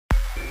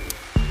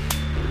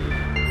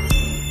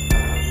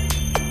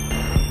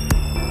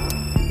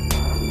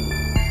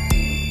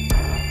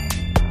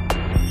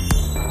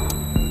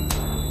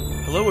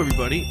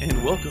everybody,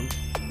 and welcome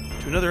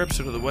to another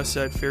episode of the West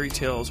Side Fairy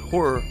Tales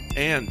Horror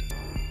and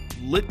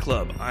Lit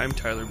Club. I'm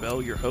Tyler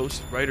Bell, your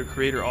host, writer,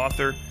 creator,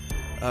 author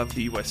of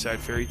the West Side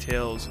Fairy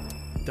Tales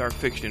Dark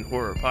Fiction and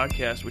Horror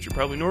podcast, which are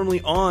probably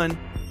normally on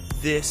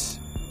this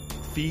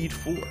feed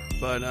for.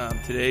 But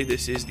today,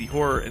 this is the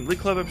Horror and Lit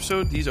Club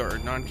episode. These are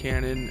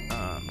non-canon,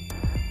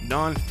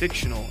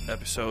 non-fictional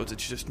episodes.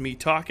 It's just me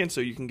talking, so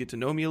you can get to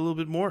know me a little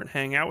bit more and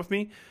hang out with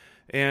me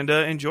and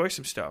enjoy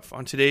some stuff.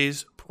 On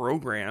today's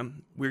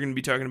program, we're going to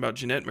be talking about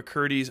Jennette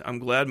McCurdy's I'm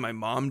Glad My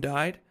Mom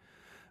Died.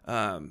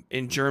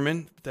 In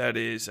German, that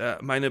is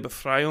Meine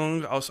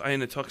Befreiung aus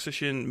einer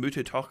toxischen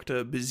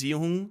Mutter-Tochter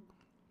Beziehung.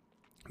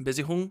 I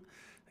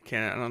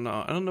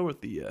don't know what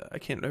I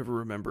can't ever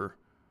remember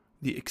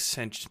the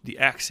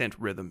accent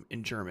rhythm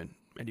in German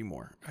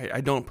anymore.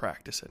 I don't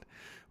practice it.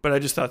 But I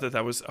just thought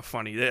that was a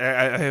funny.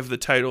 I have the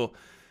title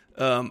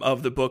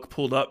of the book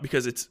pulled up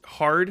because it's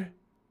hard.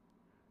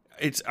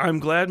 It's I'm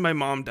Glad My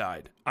Mom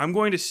Died. I'm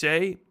going to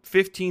say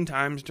 15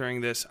 times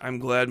during this, I'm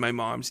glad my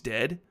mom's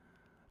dead.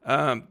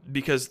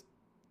 Because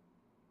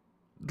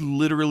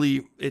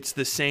literally it's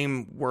the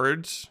same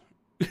words,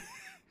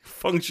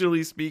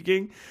 functionally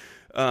speaking.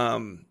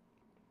 I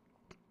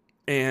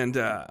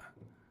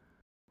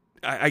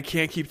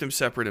can't keep them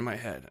separate in my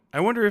head. I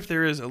wonder if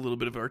there is a little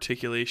bit of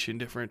articulation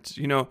difference.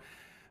 You know,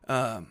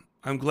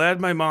 I'm glad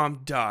my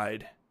mom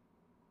died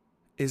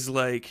is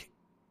like,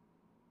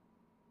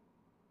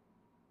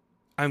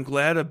 I'm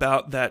glad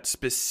about that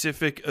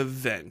specific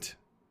event.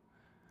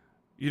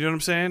 You know what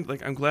I'm saying?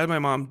 Like, I'm glad my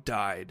mom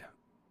died.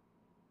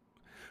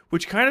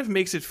 Which kind of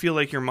makes it feel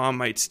like your mom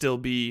might still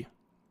be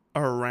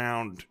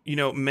around, you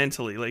know,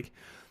 mentally. Like,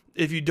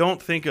 if you don't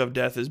think of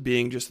death as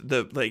being just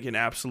an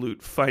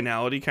absolute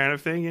finality kind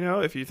of thing, you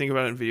know, if you think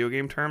about it in video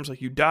game terms,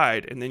 like you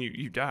died and then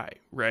you die,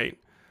 right?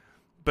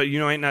 But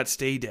you might not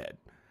stay dead.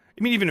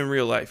 I mean, even in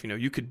real life, you know,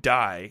 you could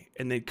die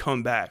and then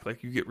come back,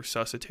 like you get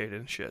resuscitated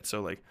and shit.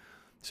 So like,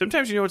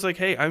 sometimes, you know, it's like,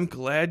 hey, I'm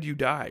glad you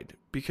died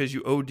because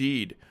you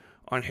OD'd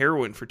on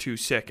heroin for 2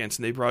 seconds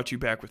and they brought you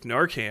back with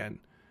Narcan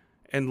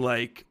and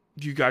like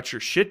you got your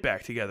shit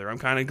back together. I'm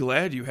kind of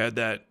glad you had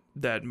that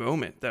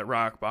moment, that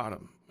rock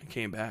bottom, and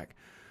came back.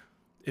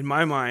 In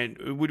my mind,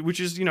 which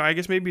is, you know, I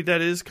guess maybe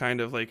that is kind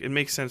of like, it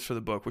makes sense for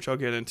the book, which I'll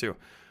get into.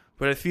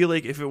 But I feel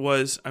like if it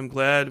was, I'm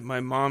glad my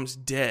mom's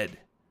dead,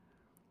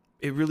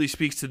 it really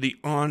speaks to the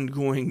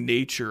ongoing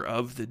nature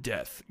of the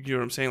death. You know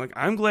what I'm saying? Like,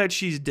 I'm glad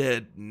she's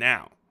dead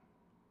now.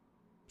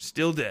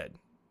 Still dead.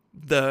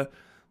 The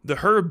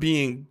her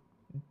being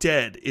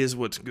dead is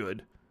what's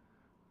good,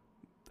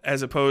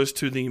 as opposed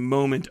to the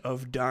moment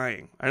of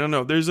dying. I don't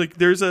know. There's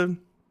an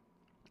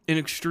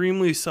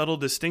extremely subtle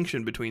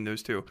distinction between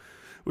those two,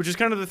 which is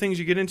kind of the things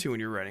you get into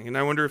when you're writing. And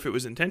I wonder if it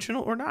was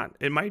intentional or not.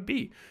 It might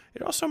be.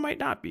 It also might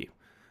not be.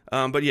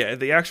 But yeah,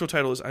 the actual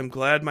title is I'm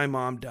Glad My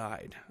Mom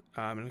Died.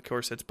 And of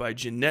course, that's by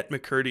Jennette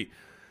McCurdy.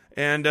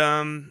 And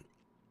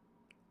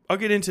I'll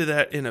get into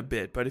that in a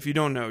bit, but if you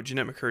don't know,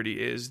 Jennette McCurdy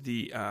is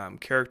the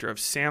character of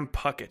Sam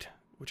Puckett,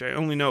 which I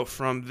only know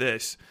from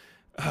this,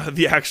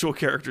 the actual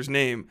character's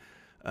name,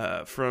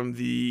 from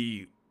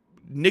the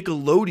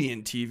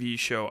Nickelodeon TV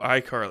show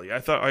iCarly. I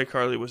thought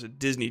iCarly was a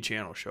Disney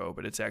Channel show,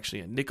 but it's actually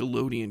a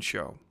Nickelodeon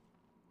show.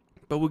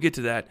 But we'll get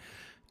to that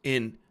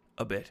in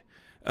a bit.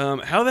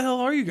 How the hell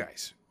are you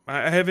guys?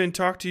 I haven't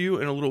talked to you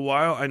in a little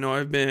while. I know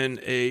I've been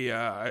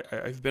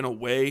I've been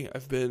away.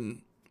 I've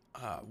been,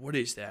 what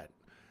is that?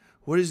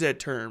 What is that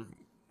term?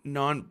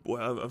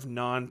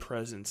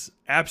 Non-presence.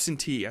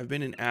 Absentee. I've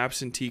been an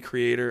absentee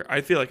creator.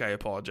 I feel like I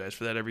apologize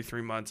for that every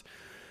 3 months.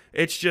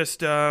 It's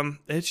just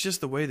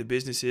the way the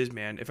business is,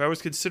 man. If I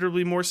was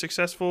considerably more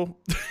successful,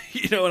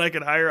 you know, and I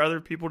could hire other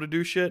people to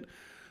do shit,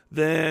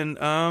 then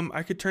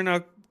I could turn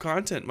out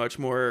content much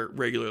more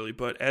regularly.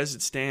 But as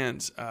it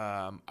stands,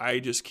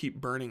 I just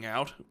keep burning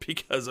out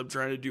because I'm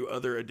trying to do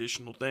other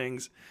additional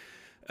things.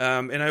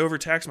 And I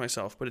overtax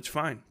myself, but it's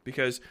fine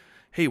because,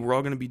 hey, we're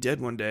all going to be dead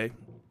one day.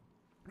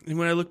 And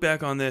when I look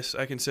back on this,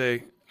 I can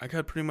say I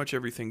got pretty much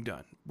everything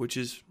done,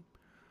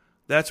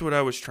 that's what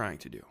I was trying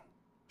to do.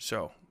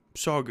 So,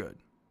 it's all good.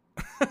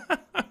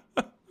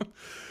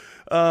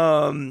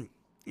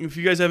 If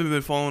you guys haven't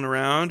been following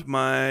around,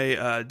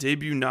 my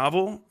debut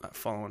novel,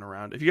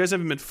 if you guys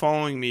haven't been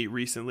following me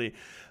recently,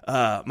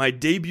 my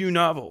debut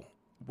novel,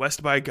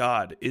 West by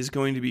God, is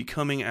going to be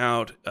coming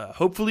out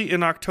hopefully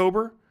in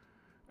October.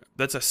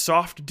 That's a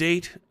soft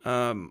date.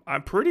 I'm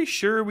pretty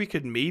sure we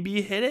could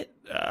maybe hit it,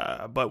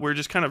 but we're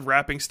just kind of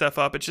wrapping stuff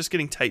up. It's just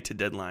getting tight to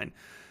deadline.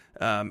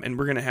 And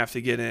we're going to have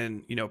to get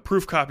in, you know,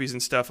 proof copies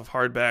and stuff of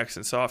hardbacks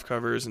and soft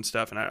covers and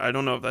stuff. And I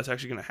don't know if that's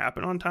actually going to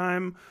happen on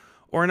time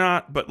or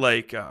not, but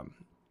like,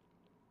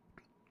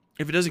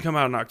 if it doesn't come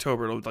out in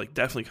October, it'll like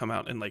definitely come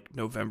out in like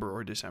November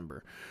or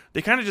December.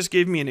 They kind of just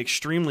gave me an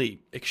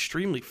extremely,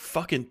 extremely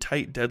fucking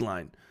tight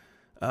deadline,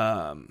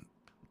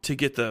 to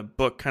get the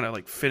book kind of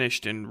like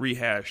finished and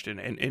rehashed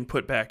and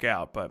put back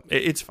out, but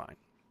it's fine.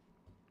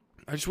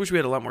 I just wish we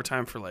had a lot more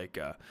time for like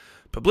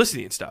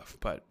publicity and stuff,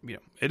 but you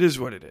know, it is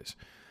what it is.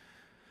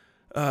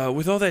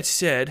 With all that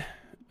said,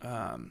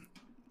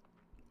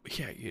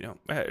 yeah,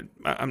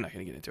 I'm not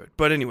going to get into it.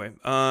 But anyway,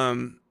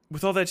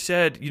 with all that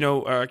said,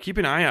 keep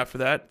an eye out for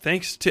that.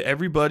 Thanks to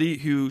everybody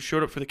who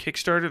showed up for the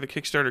Kickstarter. The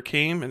Kickstarter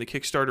came and the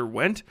Kickstarter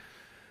went.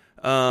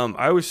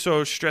 I was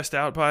so stressed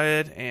out by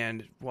it,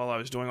 and while I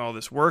was doing all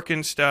this work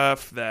and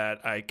stuff,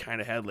 that I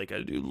kind of had like a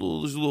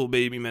little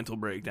baby mental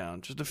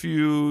breakdown. Just a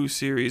few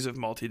series of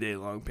multi-day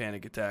long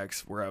panic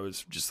attacks where I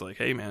was just like,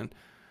 hey man,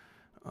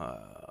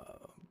 you're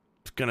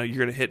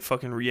gonna hit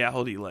fucking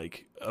reality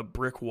like a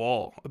brick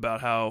wall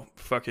about how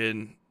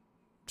fucking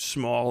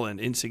small and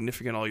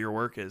insignificant all your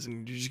work is,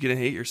 and you're just gonna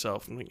hate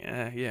yourself. I'm like,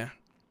 yeah.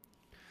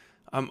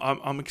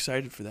 I'm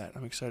excited for that.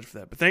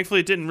 But thankfully,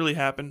 it didn't really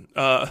happen.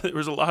 There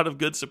was a lot of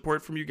good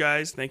support from you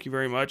guys. Thank you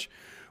very much.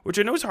 Which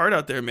I know is hard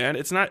out there, man.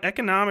 It's not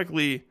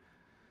economically.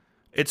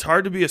 It's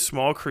hard to be a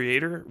small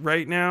creator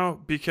right now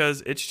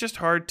because it's just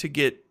hard to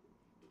get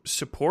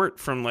support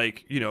from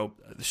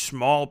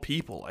small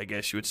people, I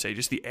guess you would say,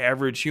 just the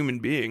average human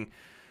being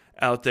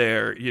out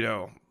there.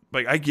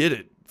 Like I get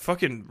it.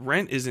 Fucking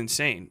rent is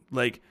insane.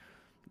 Like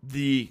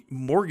the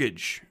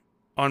mortgage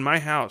on my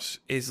house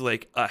is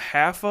like a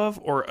half of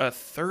or a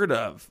third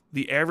of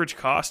the average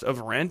cost of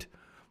rent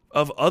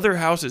of other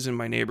houses in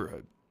my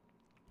neighborhood,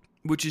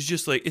 which is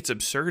just like, it's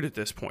absurd at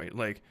this point.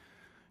 Like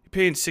you're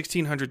paying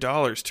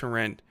 $1,600 to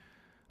rent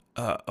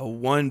a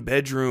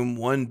 1-bedroom,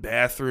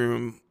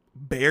 1-bathroom,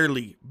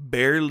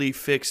 barely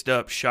fixed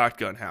up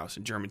shotgun house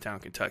in Germantown,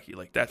 Kentucky.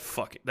 Like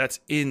that's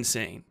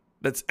insane.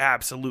 That's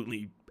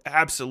absolutely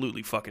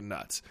fucking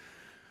nuts.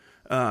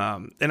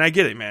 And I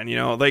get it, man.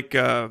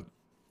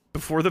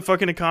 Before the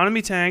fucking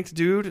economy tanked,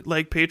 dude,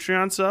 like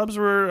Patreon subs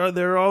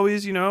they're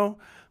always,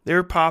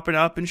 they're popping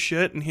up and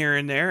shit and here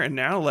and there. And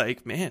now,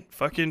 like, man,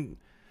 fucking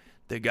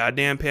the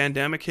goddamn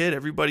pandemic hit.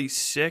 Everybody's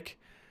sick.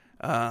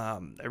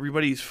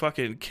 Everybody's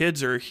fucking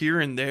kids are here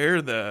and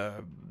there.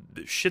 The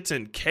shit's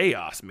in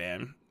chaos,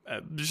 man. I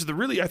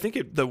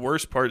think the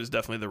worst part is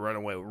definitely the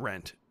runaway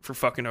rent for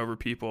fucking over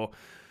people,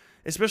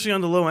 especially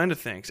on the low end of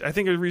things. I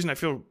think the reason I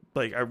feel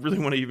like I really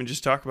want to even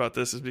just talk about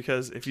this is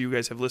because if you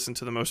guys have listened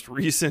to the most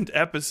recent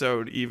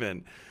episode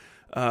even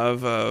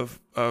of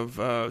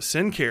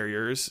Sin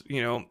Carriers,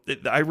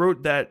 I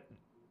wrote that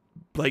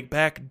like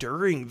back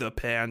during the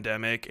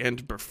pandemic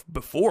and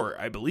before,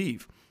 I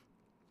believe.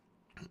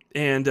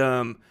 And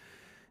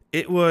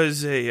it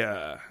was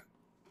how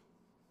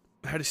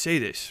to say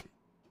this?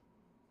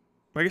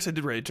 I guess I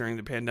did write it during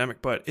the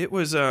pandemic, but it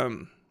was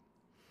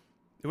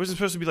it wasn't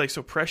supposed to be like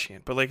so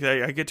prescient, but like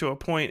I get to a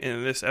point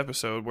in this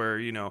episode where,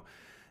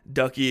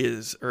 Vicky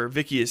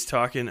is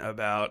talking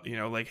about,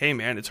 like, hey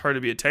man, it's hard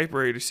to be a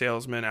typewriter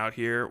salesman out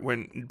here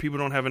when people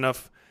don't have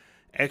enough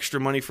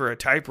extra money for a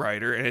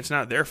typewriter, and it's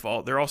not their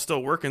fault. They're all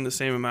still working the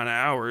same amount of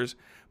hours,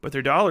 but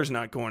their dollar's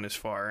not going as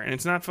far. And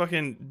it's not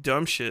fucking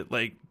dumb shit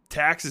like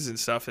taxes and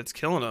stuff that's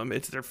killing them.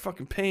 It's they're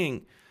fucking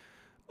paying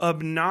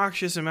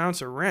obnoxious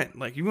amounts of rent.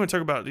 Like you want to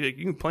talk about, like,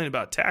 you can complain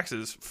about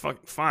taxes,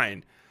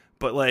 fine.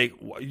 But, like,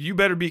 you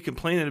better be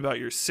complaining about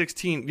your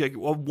 16, like,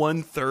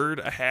 1/3,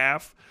 a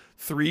half,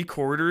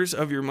 3/4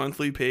 of your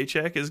monthly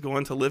paycheck is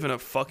going to live in a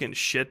fucking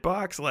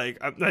shitbox. Like,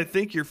 I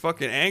think your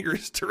fucking anger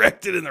is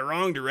directed in the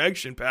wrong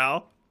direction,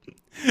 pal.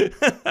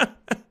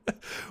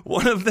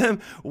 One of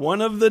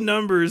the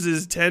numbers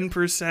is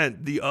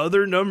 10%. The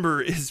other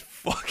number is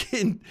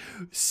fucking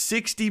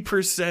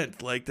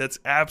 60%. Like, that's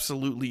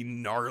absolutely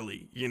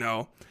gnarly,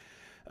 and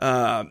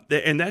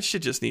that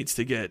shit just needs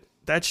to get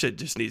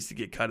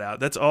cut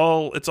out. It's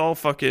all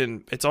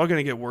going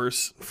to get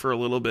worse for a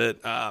little bit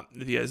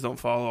if you guys don't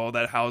follow all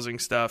that housing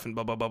stuff and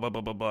blah, blah, blah, blah,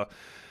 blah, blah, blah.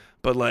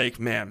 But, like,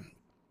 man,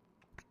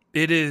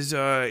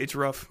 it's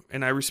rough,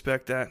 and I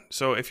respect that.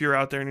 So if you're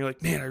out there and you're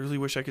like, man, I really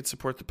wish I could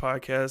support the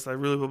podcast, I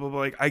really blah, blah, blah,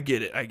 like, I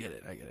get it.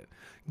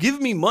 Give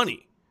me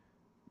money,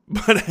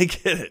 but I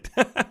get it.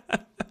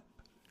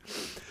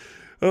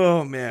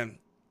 Oh, man.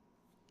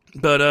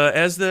 But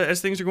as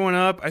things are going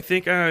up, I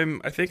think I'm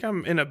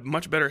in a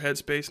much better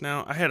headspace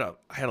now. I had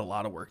a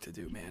lot of work to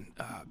do, man.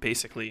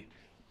 Basically,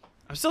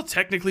 I'm still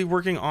technically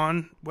working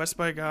on West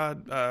by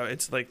God.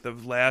 It's like the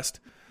last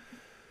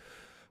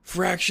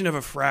fraction of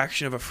a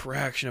fraction of a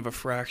fraction of a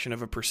fraction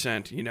of a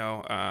percent,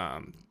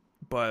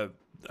 But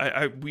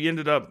we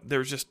ended up, there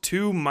was just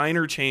 2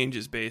 minor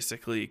changes,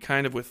 basically,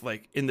 kind of with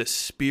like in the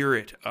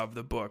spirit of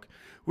the book,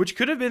 which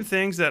could have been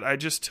things that I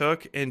just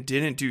took and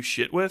didn't do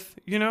shit with,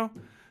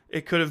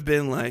 It could have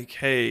been like,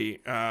 hey,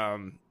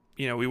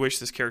 we wish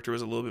this character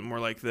was a little bit more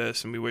like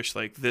this, and we wish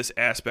like this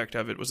aspect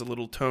of it was a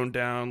little toned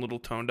down, a little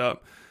toned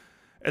up.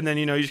 And then,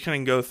 you just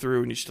kind of go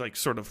through and you just like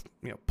sort of,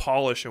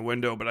 polish a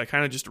window, but I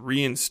kind of just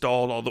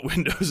reinstalled all the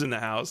windows in the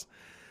house,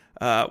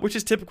 which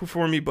is typical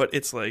for me, but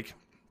it's like,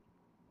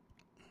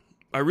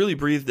 I really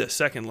breathed a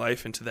second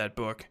life into that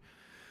book,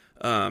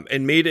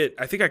 and made it,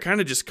 I think I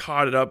kind of just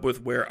caught it up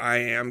with where I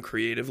am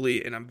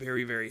creatively, and I'm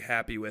very, very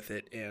happy with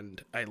it,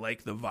 and I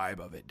like the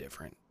vibe of it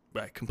different.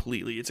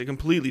 It's a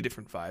completely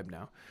different vibe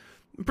now.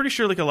 I'm pretty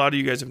sure like a lot of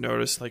you guys have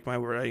noticed, like my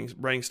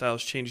writing style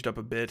has changed up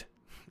a bit.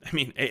 I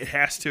mean, it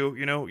has to,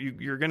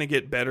 you're going to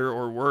get better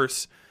or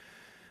worse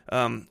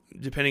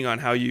depending on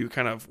how you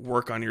kind of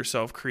work on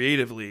yourself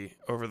creatively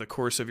over the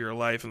course of your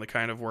life and the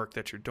kind of work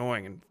that you're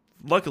doing. And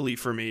luckily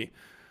for me,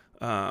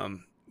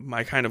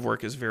 my kind of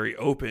work is very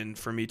open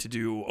for me to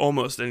do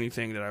almost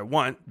anything that I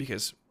want,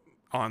 because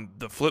on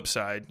the flip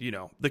side,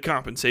 the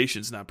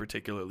compensation's not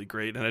particularly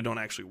great and I don't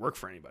actually work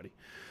for anybody.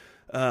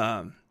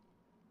 But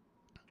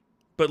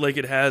like,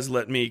 it has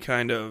let me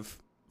kind of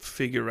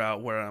figure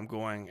out where I'm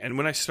going. And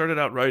when I started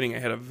out writing, I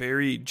had a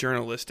very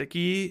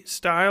journalistic-y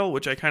style,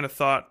 which I kind of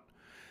thought,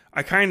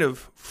 I kind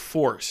of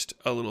forced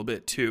a little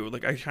bit too.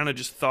 Like, I kind of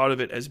just thought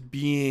of it as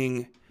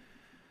being,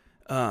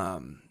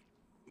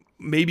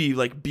 maybe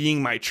like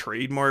being my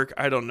trademark.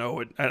 I don't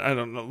know. I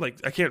don't know. Like,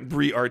 I can't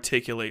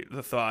re-articulate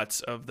the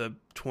thoughts of the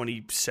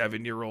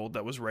 27-year-old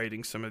that was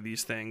writing some of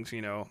these things,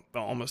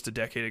 almost a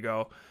decade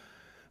ago.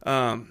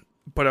 But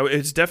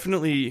it's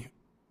definitely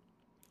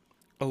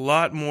a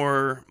lot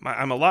more,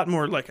 I'm a lot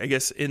more like, I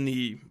guess, in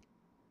the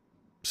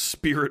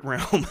spirit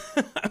realm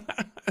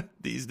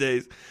these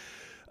days.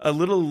 A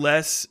little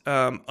less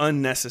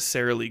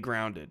unnecessarily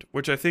grounded,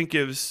 which I think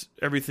gives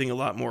everything a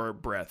lot more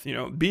breadth.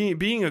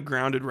 Being a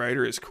grounded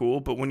writer is cool,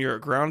 but when you're a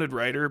grounded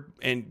writer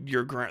and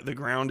the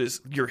ground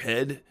is your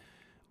head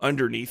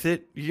underneath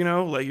it,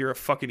 like you're a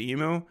fucking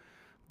emo,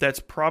 that's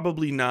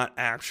probably not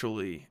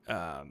actually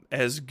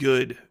as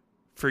good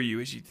for you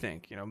as you'd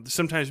think.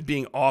 Sometimes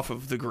being off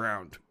of the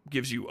ground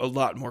gives you a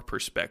lot more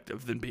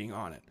perspective than being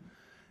on it.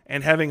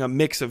 And having a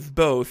mix of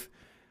both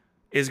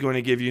is going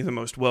to give you the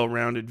most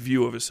well-rounded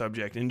view of a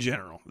subject in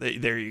general.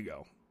 There you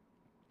go.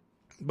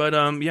 But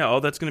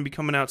all that's going to be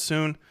coming out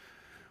soon.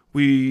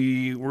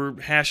 We're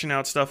hashing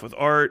out stuff with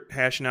art,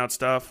 hashing out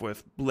stuff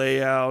with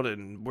layout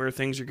and where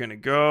things are going to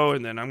go.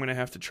 And then I'm going to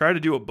have to try to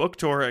do a book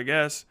tour, I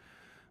guess,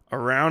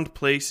 around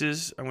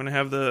places. I'm going to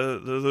have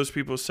those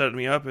people set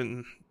me up,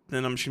 and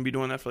then I'm just going to be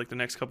doing that for like the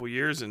next couple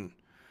years, and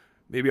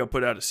maybe I'll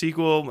put out a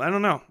sequel. I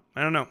don't know.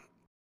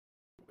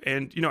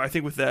 And, I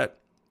think with that,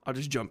 I'll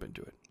just jump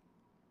into it.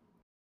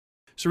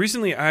 So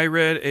recently I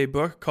read a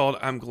book called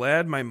I'm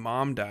Glad My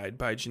Mom Died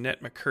by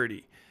Jennette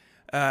McCurdy.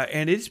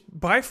 And it's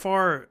by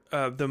far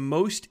the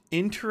most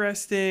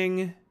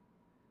interesting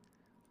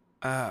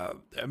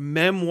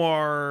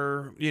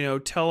memoir,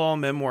 tell-all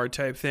memoir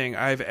type thing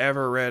I've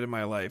ever read in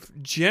my life.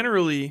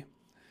 Generally,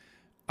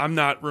 I'm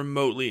not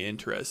remotely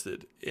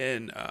interested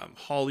in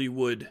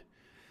Hollywood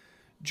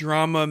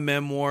drama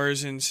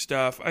memoirs and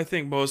stuff. I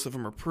think most of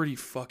them are pretty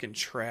fucking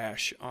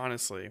trash,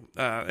 honestly.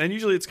 And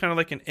usually it's kind of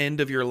like an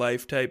end of your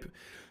life type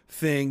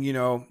thing,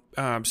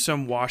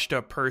 some washed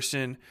up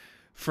person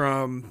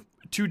from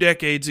 2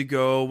 decades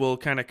ago will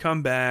kind of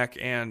come back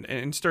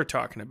and start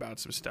talking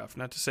about some stuff.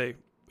 Not to say,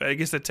 I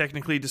guess that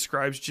technically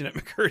describes Jennette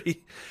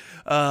McCurdy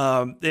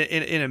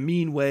in a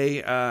mean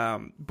way.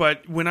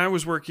 But when I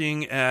was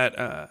working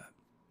at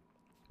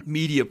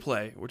Media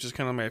Play, which is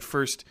kind of my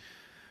first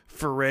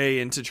foray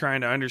into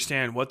trying to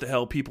understand what the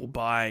hell people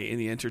buy in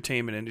the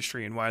entertainment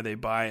industry and why they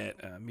buy it.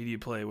 Media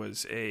Play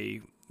was a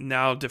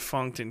now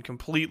defunct and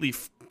completely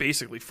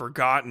basically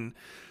forgotten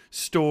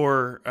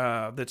store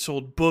that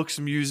sold books,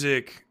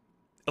 music,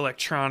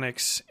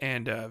 electronics,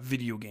 and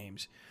video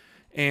games.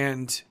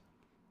 And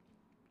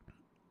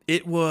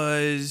it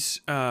was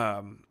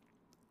a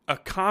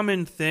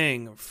common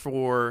thing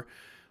for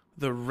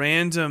the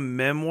random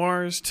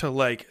memoirs to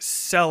like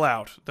sell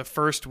out the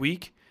first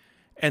week.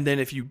 And then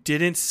if you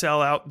didn't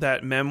sell out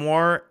that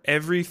memoir,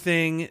 every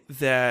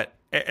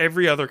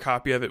other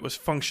copy of it was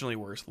functionally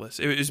worthless.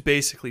 It was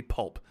basically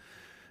pulp.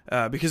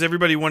 Because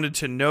everybody wanted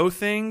to know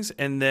things,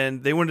 and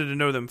then they wanted to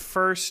know them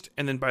first.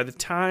 And then by the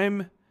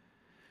time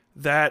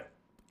that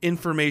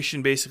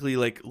information basically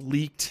like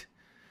leaked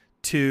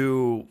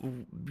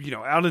to,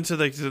 out into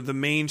the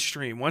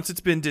mainstream, once it's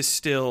been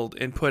distilled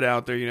and put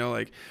out there,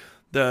 like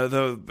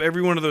the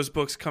every one of those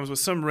books comes with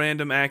some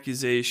random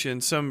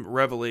accusation, some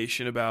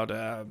revelation about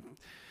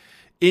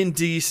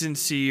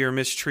indecency or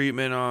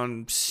mistreatment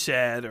on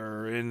set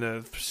or in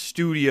the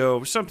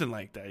studio, something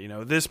like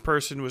that. This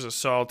person was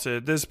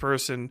assaulted. This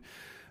person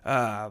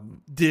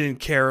didn't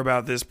care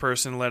about this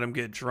person, let him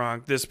get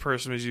drunk. This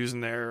person was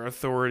using their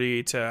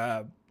authority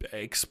to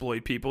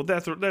exploit people.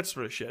 That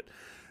sort of shit.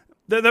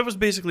 That was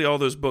basically all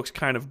those books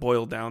kind of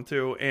boiled down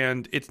to.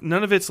 And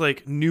none of it's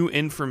like new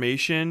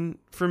information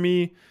for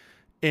me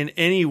in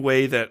any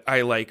way that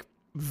I like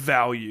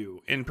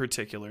value in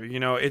particular.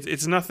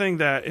 It's nothing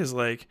that is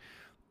like,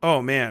 oh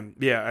man,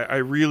 yeah, I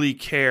really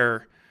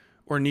care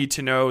or need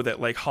to know that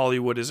like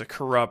Hollywood is a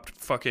corrupt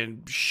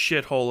fucking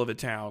shithole of a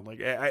town. Like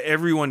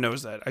everyone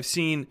knows that. I've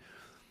seen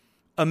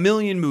a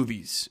million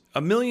movies,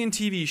 a million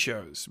TV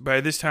shows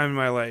by this time in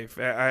my life.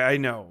 I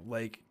know,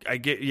 like I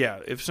get, yeah,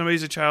 if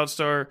somebody's a child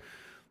star,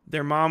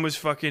 their mom was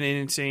fucking an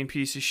insane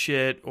piece of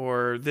shit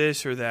or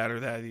this or that or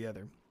that or the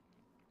other.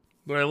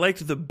 But I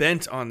liked the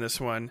bent on this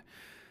one.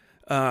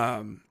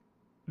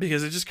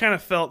 Because it just kind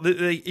of felt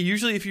that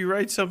usually if you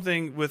write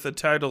something with a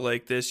title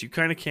like this, you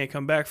kind of can't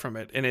come back from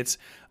it. And it's,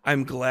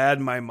 I'm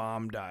glad my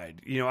mom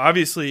died.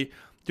 Obviously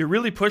you're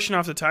really pushing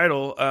off the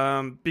title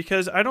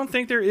because I don't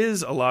think there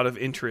is a lot of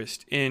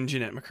interest in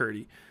Jennette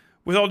McCurdy,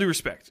 with all due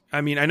respect,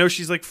 I mean, I know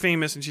she's like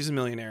famous and she's a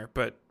millionaire,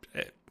 but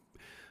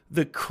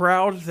the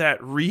crowd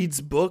that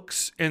reads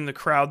books and the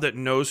crowd that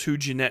knows who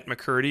Jennette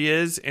McCurdy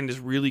is and is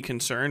really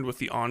concerned with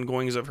the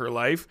ongoings of her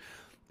life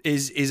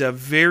is a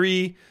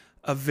very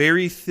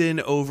thin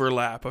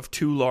overlap of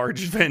two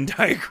large Venn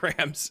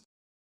diagrams.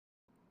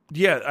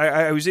 Yeah,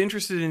 I was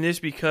interested in this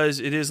because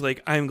it is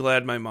like, I'm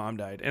glad my mom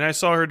died. And I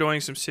saw her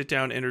doing some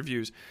sit-down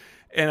interviews.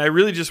 And I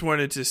really just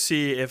wanted to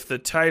see if the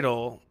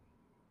title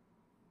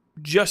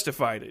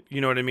justified it.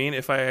 You know what I mean?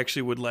 If I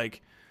actually would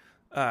like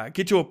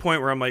get to a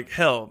point where I'm like,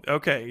 hell,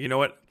 okay, you know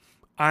what?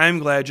 I'm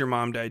glad your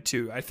mom died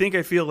too. I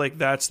feel like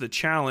that's the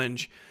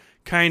challenge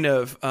kind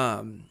of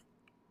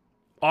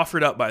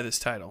offered up by this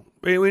title.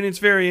 And it's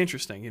very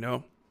interesting, you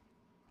know?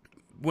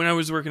 When I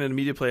was working at a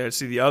media play, I'd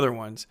see the other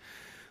ones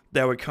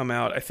that would come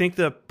out. I think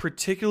the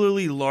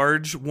particularly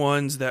large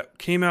ones that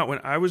came out when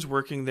I was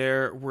working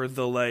there were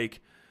the like,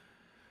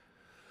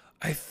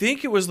 I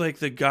think it was like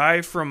the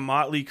guy from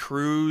Motley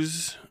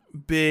Crue's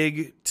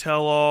big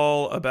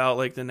tell-all about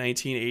like the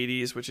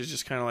 1980s, which is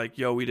just kind of like,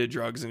 yo, we did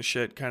drugs and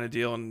shit kind of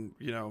deal, and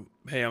you know,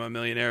 hey, I'm a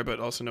millionaire, but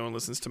also no one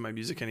listens to my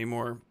music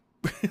anymore.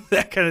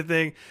 That kind of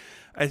thing.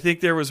 I think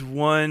there was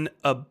one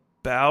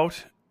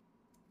about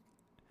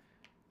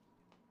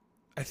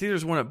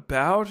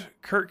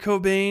Kurt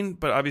Cobain,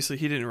 but obviously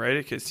he didn't write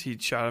it because he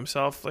shot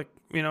himself like,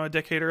 you know, a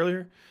decade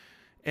earlier.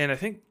 And I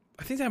think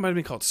that might have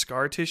been called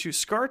Scar Tissue.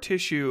 Scar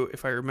Tissue,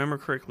 if I remember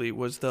correctly,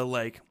 was the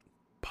like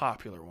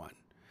popular one.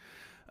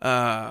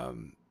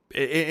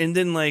 And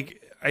then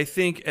like, I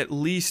think at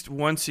least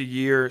once a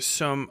year,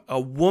 a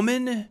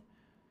woman,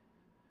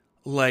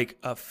 like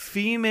a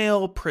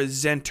female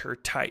presenter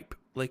type,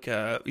 like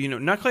a, you know,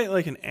 not quite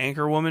like an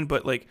anchor woman,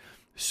 but like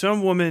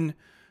some woman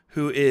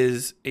who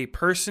is a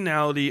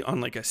personality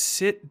on like a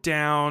sit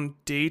down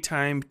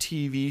daytime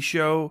TV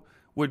show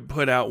would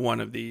put out one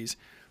of these.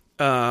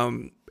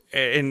 And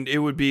it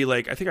would be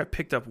like, I think I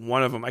picked up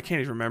one of them. I can't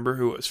even remember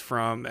who it was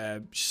from.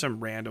 Some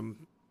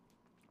random.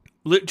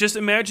 Just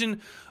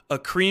imagine a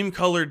cream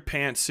colored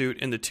pantsuit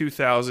in the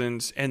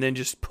 2000s and then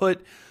just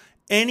put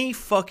any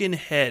fucking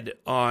head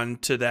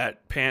onto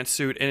that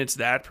pantsuit and it's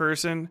that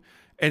person.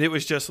 And it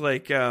was just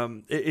like,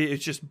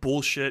 it's just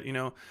bullshit, you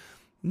know.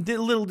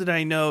 Little did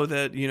I know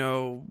that, you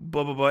know,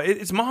 blah, blah, blah.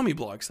 It's mommy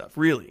blog stuff,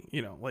 really.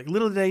 You know, like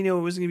little did I know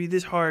it wasn't going to be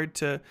this hard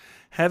to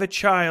have a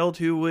child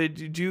who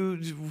would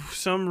do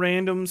some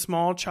random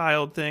small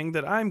child thing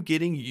that I'm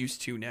getting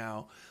used to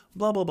now.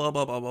 Blah, blah, blah,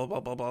 blah, blah, blah, blah,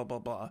 blah, blah, blah,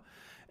 blah.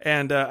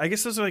 And I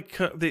guess those are like,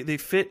 they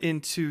fit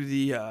into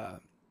the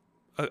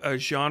a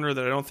genre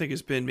that I don't think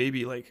has been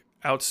maybe like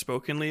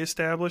outspokenly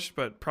established,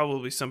 but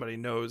probably somebody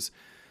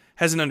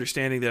has an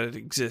understanding that it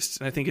exists.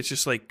 And I think it's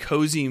just like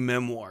cozy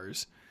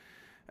memoirs.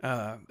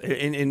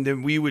 And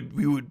then we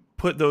would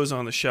put those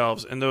on the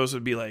shelves, and those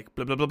would be like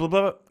blah blah blah blah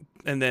blah.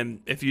 And then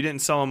if you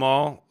didn't sell them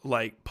all,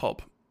 like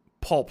pulp.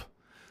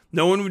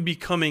 No one would be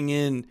coming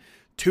in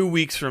 2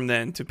 weeks from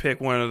then to pick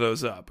one of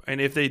those up.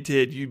 And if they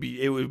did,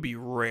 it would be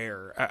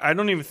rare. I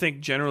don't even think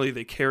generally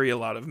they carry a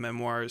lot of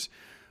memoirs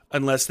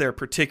unless they're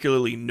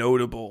particularly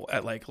notable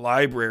at like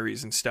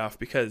libraries and stuff.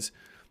 Because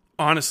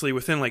honestly,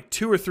 within like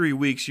 2 or 3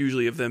 weeks,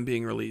 usually of them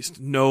being released,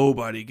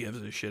 nobody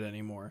gives a shit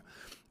anymore.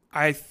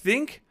 I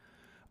think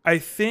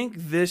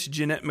this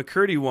Jennette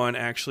McCurdy one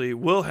actually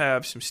will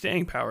have some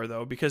staying power,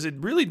 though, because it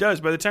really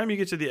does. By the time you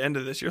get to the end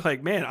of this, you're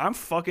like, man, I'm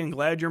fucking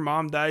glad your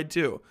mom died,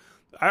 too.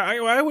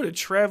 I would have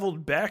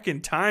traveled back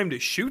in time to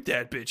shoot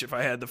that bitch if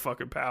I had the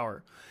fucking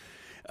power.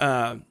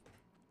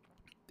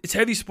 It's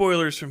heavy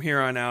spoilers from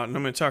here on out, and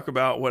I'm going to talk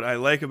about what I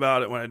like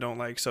about it, what I don't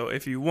like. So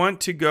if you want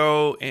to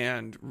go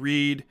and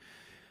read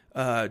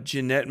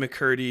Jennette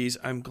McCurdy's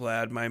I'm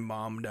Glad My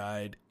Mom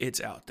Died, it's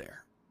out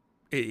there.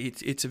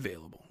 It's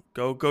available.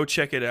 Go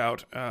check it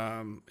out.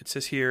 It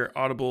says here,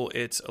 Audible,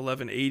 it's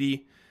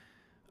 $11.80.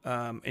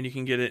 And you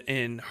can get it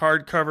in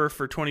hardcover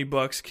for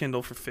 $20,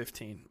 Kindle for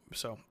 $15.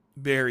 So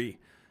very,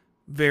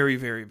 very,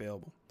 very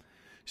available.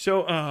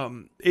 So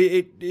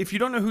if you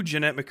don't know who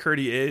Jennette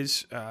McCurdy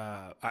is,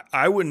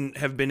 I wouldn't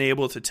have been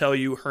able to tell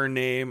you her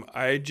name.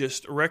 I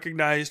just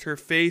recognized her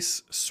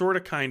face, sort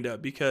of, kind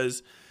of,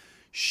 because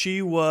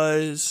she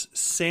was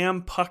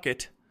Sam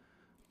Puckett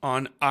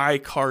on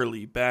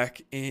iCarly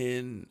back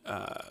in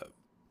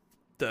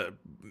the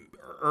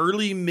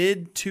early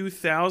mid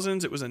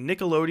 2000s. It was a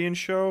Nickelodeon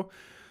show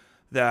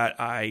that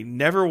I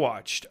never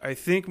watched. I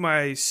think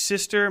my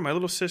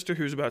little sister,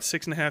 who's about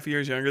 6.5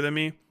 years younger than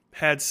me,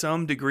 had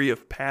some degree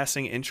of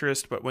passing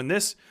interest. But when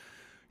this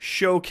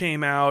show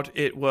came out,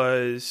 it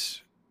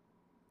was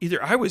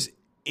either I was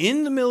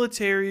in the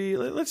military.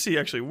 Let's see,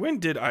 actually, when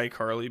did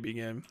iCarly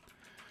begin?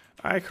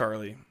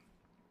 iCarly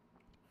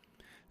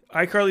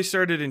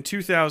started in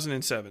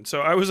 2007,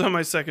 so I was on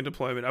my second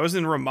deployment. I was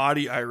in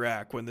Ramadi,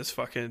 Iraq when this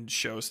fucking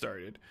show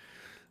started.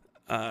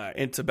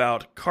 It's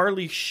about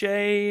Carly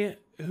Shay,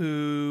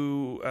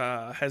 who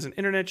has an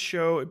internet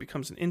show. It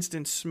becomes an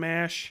instant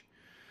smash.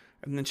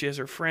 And then she has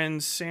her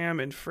friends Sam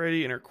and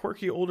Freddie and her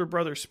quirky older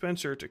brother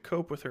Spencer to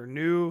cope with her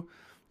new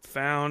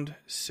found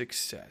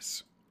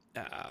success.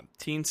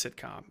 teen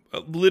sitcom.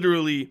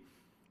 Literally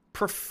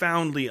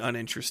profoundly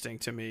uninteresting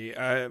to me.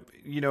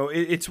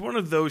 It's one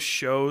of those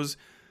shows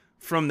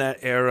from that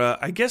era.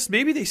 I guess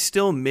maybe they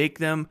still make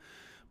them,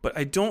 but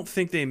I don't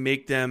think they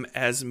make them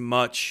as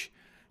much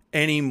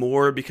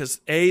anymore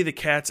because A, the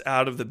cat's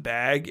out of the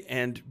bag,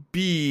 and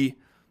B,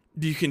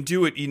 you can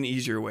do it in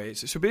easier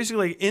ways. So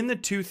basically, like in the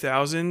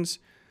 2000s,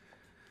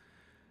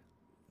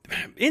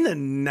 in the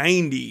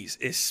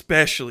 90s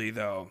especially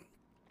though,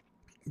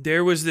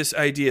 there was this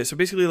idea. So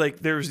basically, like,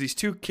 there was these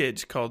two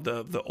kids called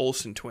the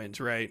Olsen twins,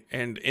 right?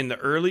 And in the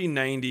early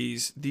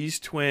 90s, these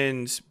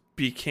twins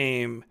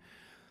became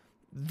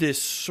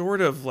this sort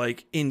of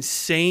like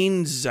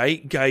insane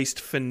zeitgeist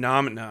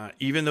phenomena,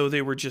 even though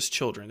they were just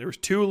children. There was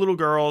two little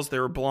girls. They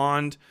were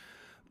blonde,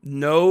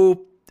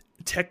 no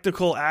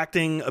technical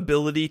acting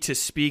ability to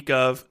speak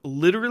of,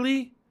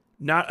 literally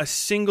not a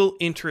single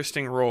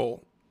interesting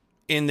role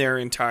in their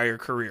entire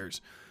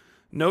careers.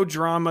 No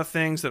drama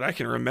things that I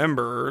can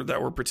remember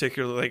that were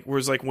particularly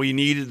we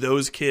needed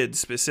those kids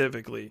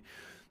specifically.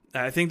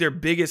 I think their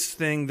biggest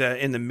thing that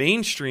in the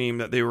mainstream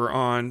that they were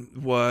on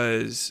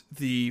was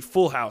the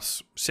Full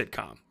House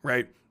sitcom,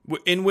 right?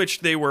 In which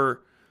they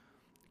were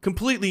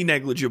completely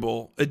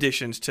negligible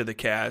additions to the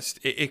cast.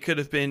 It could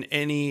have been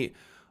any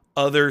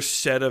other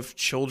set of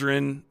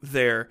children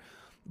there.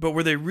 But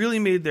where they really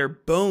made their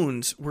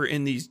bones were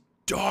in these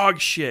dog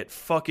shit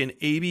fucking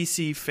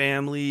ABC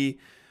Family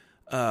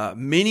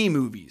mini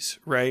movies,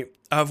 right?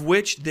 Of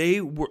which they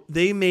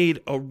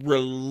made a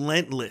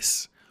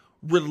relentless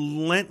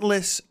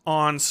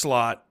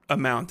onslaught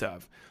amount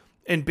of.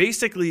 And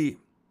basically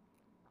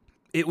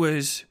it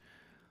was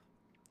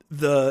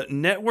the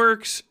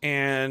networks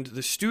and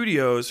the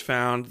studios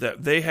found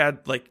that they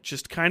had like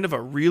just kind of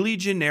a really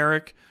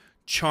generic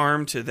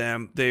charm to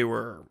them. They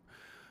were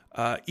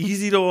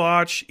easy to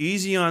watch,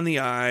 easy on the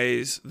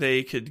eyes.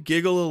 They could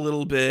giggle a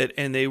little bit,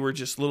 and they were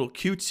just two little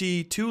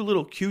cutesy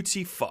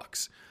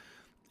fucks.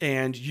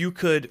 And you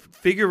could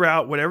figure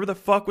out whatever the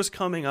fuck was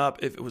coming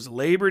up, if it was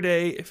Labor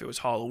Day, if it was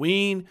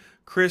Halloween,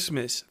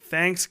 Christmas,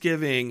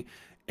 Thanksgiving,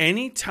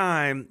 any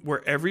time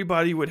where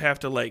everybody would have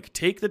to like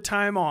take the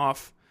time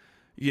off,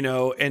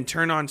 and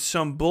turn on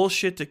some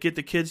bullshit to get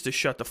the kids to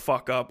shut the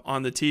fuck up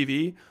on the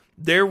TV.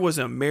 There was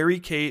a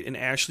Mary-Kate and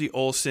Ashley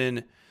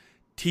Olsen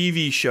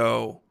TV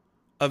show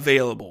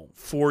available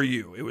for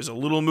you. It was a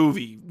little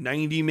movie,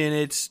 90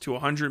 minutes to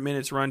 100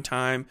 minutes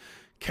runtime,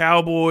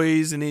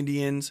 cowboys and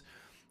Indians,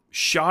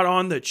 shot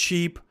on the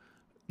cheap,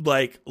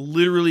 like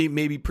literally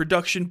maybe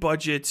production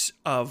budgets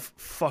of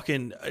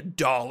fucking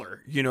 $1.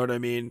 You know what I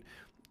mean?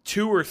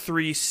 2 or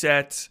 3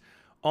 sets,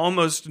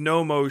 almost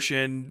no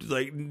motion,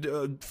 like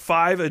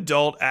 5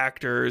 adult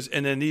actors,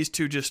 and then these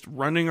two just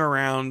running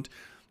around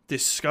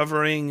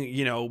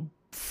discovering,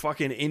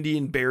 fucking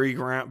Indian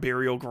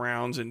burial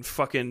grounds and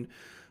fucking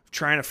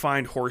trying to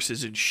find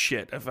horses and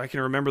shit. If I can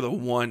remember, the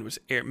one was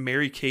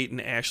Mary-Kate and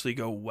Ashley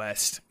Go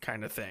West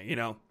kind of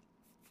thing,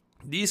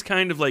 These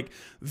kind of like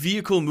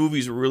vehicle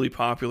movies were really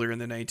popular in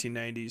the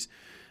 1990s.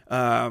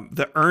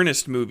 The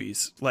Ernest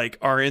movies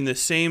are in the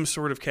same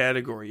sort of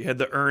category. You had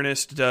the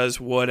Ernest Does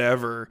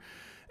Whatever,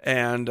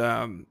 and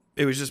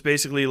it was just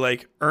basically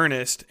like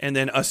Ernest and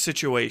then a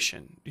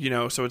situation,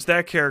 so it's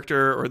that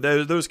character or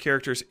those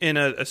characters in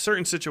a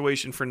certain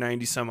situation for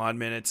 90 some odd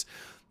minutes.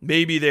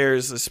 Maybe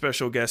there's a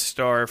special guest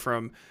star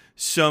from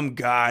some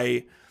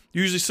guy,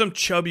 usually some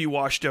chubby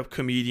washed up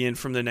comedian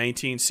from the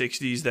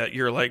 1960s that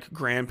your like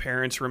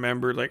grandparents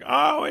remembered, like,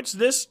 oh, it's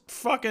this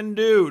fucking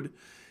dude.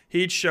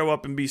 He'd show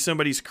up and be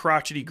somebody's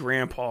crotchety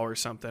grandpa or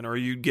something, or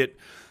you'd get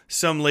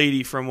some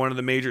lady from one of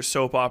the major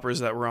soap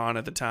operas that were on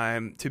at the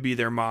time to be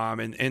their mom,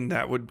 and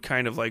that would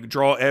kind of like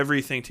draw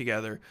everything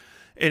together.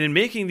 And in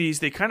making these,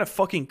 they kind of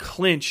fucking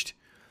clinched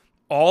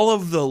all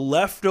of the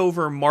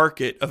leftover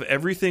market of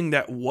everything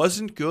that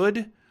wasn't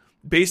good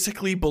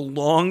basically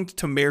belonged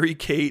to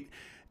Mary-Kate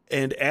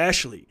and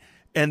Ashley.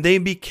 And they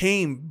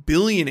became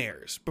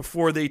billionaires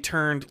before they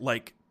turned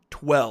like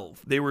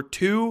 12. They were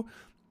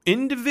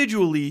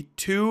individually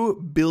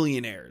two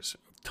billionaires.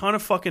 Ton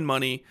of fucking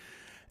money.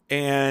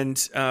 And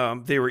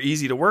they were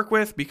easy to work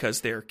with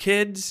because they're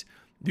kids.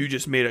 You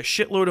just made a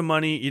shitload of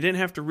money. You didn't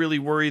have to really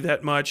worry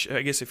that much,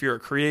 I guess, if you're a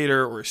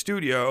creator or a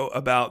studio,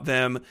 about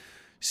them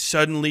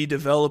suddenly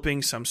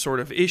developing some sort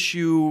of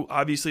issue.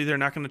 Obviously, they're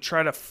not going to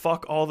try to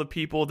fuck all the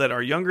people that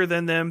are younger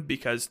than them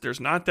because there's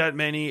not that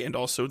many, and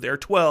also they're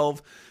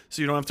 12,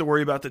 so you don't have to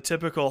worry about the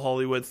typical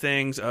Hollywood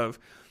things of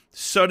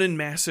sudden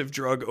massive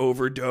drug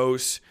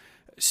overdose,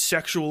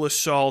 sexual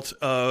assault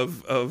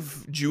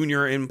of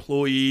junior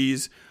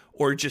employees,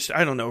 or just,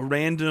 I don't know,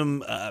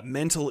 random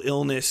mental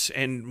illness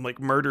and like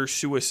murder,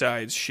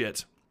 suicides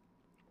shit.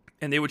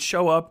 And they would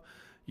show up,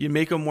 you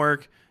make them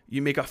work,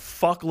 you make a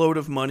fuckload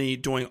of money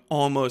doing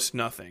almost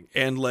nothing.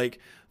 And like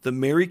the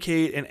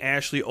Mary-Kate and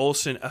Ashley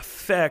Olsen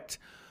effect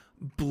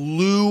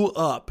blew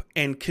up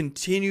and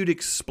continued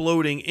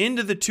exploding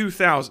into the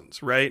 2000s,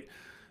 right?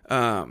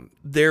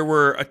 There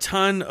were a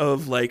ton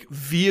of like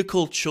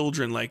vehicle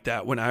children like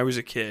that when I was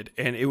a kid,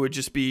 and it would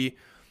just be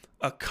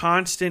a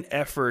constant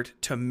effort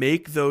to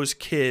make those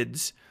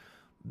kids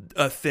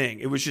a thing.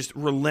 It was just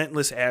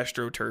relentless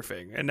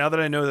astroturfing. And now that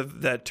I know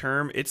that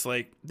term, it's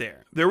like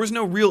there was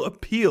no real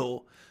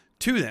appeal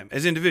to them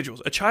as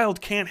individuals. A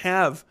child can't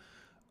have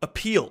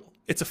appeal.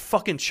 It's a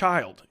fucking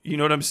child. You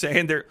know what I'm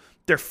saying?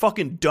 They're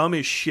fucking dumb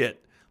as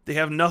shit. They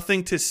have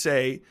nothing to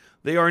say.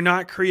 They are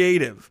not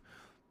creative.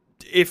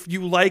 If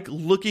you like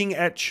looking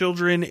at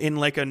children in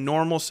like a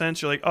normal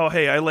sense, you're like, oh,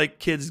 hey, I like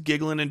kids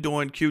giggling and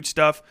doing cute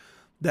stuff.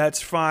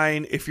 That's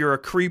fine. If you're a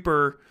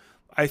creeper,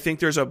 I think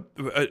there's an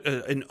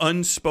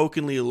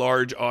unspokenly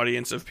large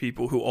audience of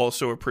people who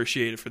also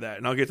appreciate it for that.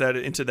 And I'll get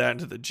into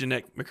the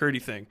Jennette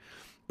McCurdy thing.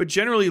 But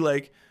generally,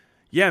 like,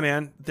 yeah,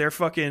 man,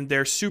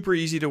 they're super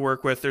easy to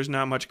work with. There's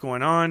not much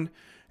going on.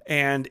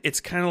 And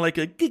it's kind of like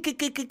a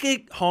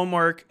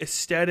Hallmark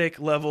aesthetic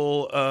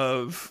level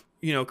of,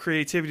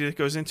 creativity that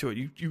goes into it.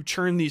 You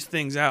churn these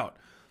things out.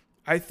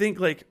 I think,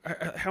 like,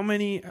 how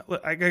many,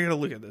 I gotta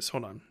look at this.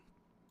 Hold on.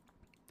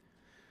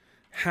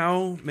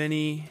 How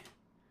many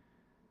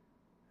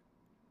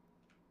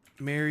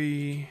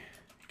Mary,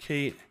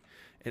 Kate,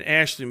 and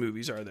Ashley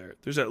movies are there?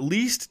 There's at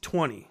least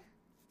 20.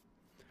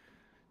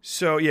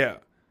 So, yeah.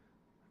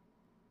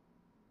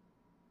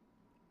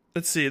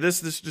 Let's see,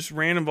 this just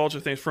random vulture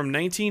things. From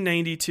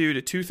 1992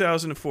 to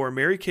 2004,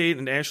 Mary Kate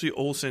and Ashley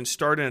Olsen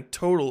starred in a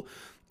total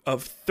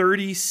of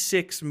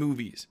 36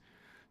 movies.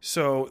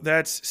 So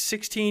that's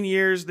 16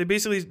 years.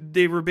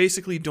 They were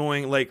basically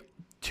doing like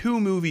 2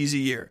 movies a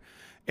year.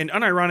 And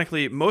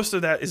unironically, most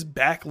of that is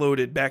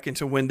backloaded back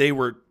into when they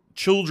were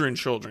children,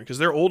 because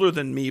they're older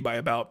than me by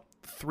about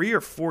 3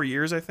 or 4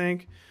 years, I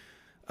think.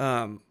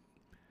 I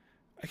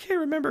can't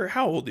remember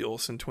how old the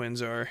Olsen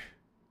twins are.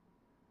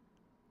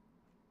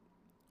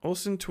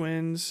 Olsen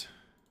twins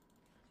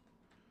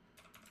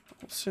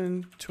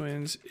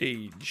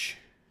age.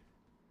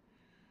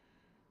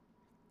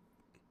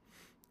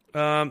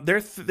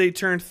 They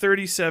turned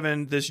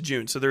 37 this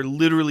June, so they're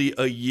literally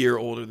a year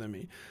older than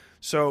me.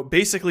 So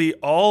basically,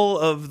 all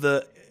of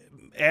the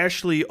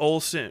Ashley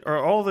Olsen, or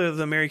all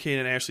the Mary Kate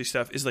and Ashley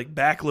stuff, is like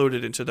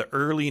backloaded into the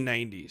early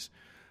 90s.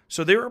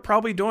 So they were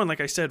probably doing,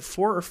 like I said,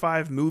 4 or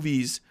 5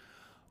 movies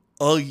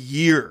a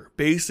year,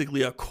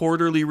 basically a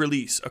quarterly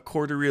release,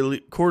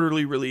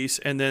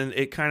 and then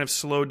it kind of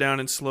slowed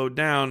down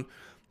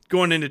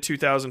going into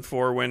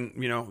 2004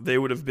 when, they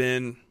would have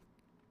been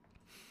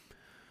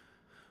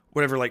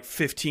whatever, like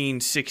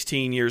 15,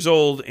 16 years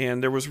old,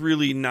 and there was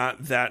really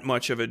not that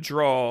much of a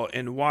draw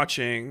in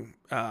watching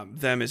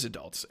them as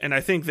adults. And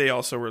I think they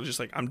also were just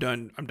like, I'm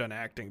done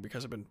acting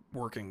because I've been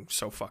working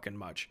so fucking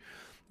much.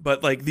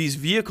 But like these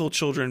vehicle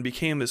children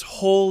became this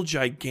whole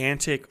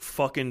gigantic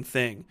fucking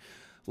thing.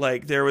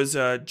 Like, there was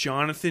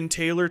Jonathan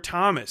Taylor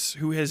Thomas,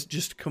 who has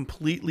just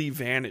completely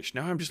vanished.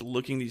 Now I'm just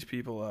looking these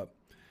people up.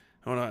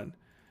 Hold on.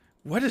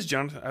 What is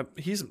Jonathan?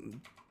 He's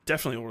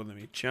definitely older than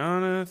me.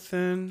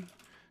 Jonathan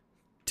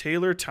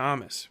Taylor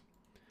Thomas.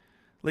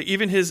 Like,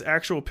 even his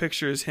actual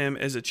picture is him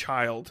as a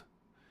child.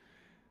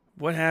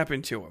 What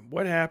happened to him?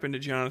 What happened to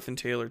Jonathan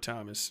Taylor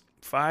Thomas?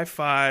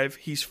 5'5".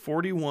 He's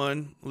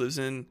 41. Lives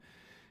in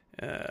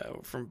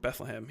from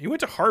Bethlehem. He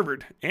went to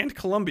Harvard and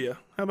Columbia.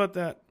 How about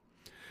that?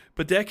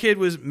 But that kid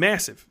was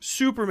massive,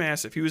 super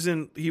massive. He was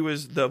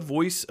the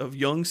voice of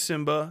young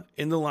Simba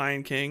in The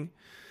Lion King.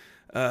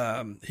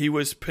 He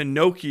was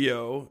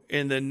Pinocchio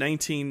in the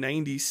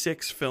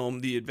 1996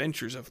 film The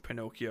Adventures of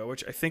Pinocchio,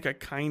 which I think I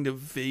kind of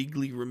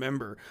vaguely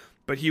remember.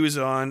 But he was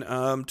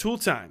on Tool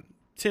Time,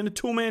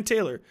 Toolman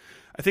Taylor.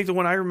 I think the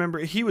one I remember,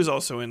 he was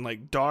also in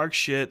like dog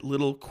shit,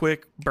 little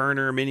quick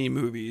burner mini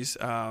movies,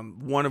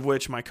 one of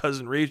which my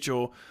cousin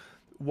Rachel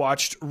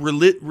watched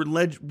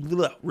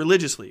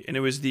religiously, and it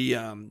was the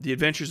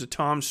Adventures of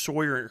Tom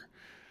Sawyer,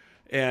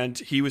 and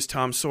he was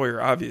Tom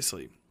Sawyer,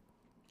 obviously.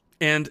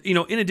 And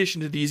in addition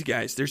to these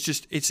guys, there's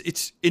just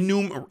it's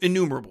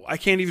innumerable. I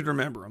can't even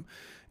remember them.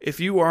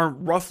 If you are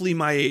roughly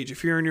my age,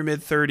 if you're in your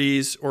mid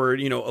 30s or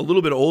a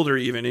little bit older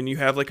even, and you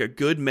have like a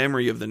good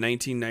memory of the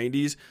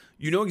 1990s,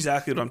 you know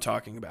exactly what I'm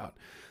talking about.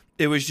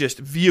 It was just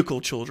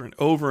vehicle children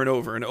over and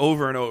over and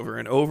over and over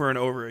and over and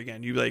over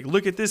again. You like,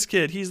 look at this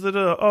kid. He's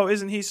little. Oh,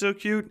 isn't he so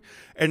cute?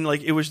 And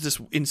like, it was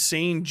this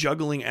insane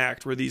juggling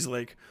act where these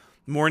like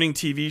morning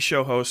TV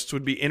show hosts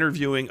would be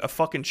interviewing a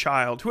fucking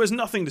child who has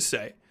nothing to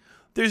say.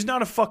 There's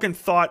not a fucking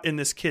thought in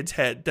this kid's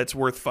head that's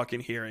worth fucking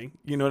hearing.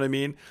 You know what I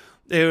mean?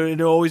 It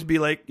would always be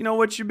like,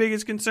 what's your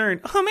biggest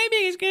concern? Oh, my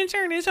biggest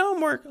concern is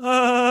homework.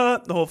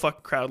 The whole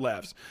fucking crowd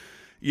laughs.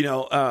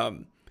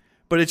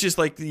 But it's just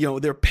like,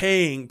 they're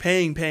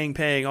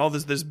paying all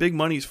this big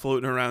money's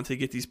floating around to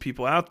get these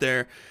people out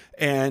there.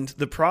 And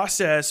the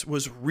process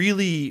was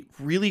really,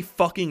 really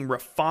fucking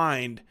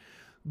refined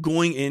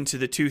going into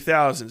the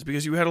 2000s,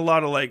 because you had a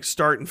lot of like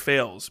start and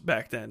fails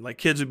back then. Like,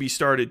 kids would be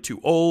started too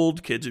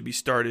old, kids would be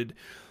started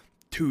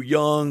too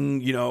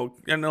young,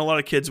 and a lot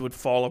of kids would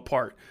fall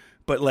apart.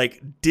 But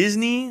like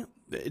Disney,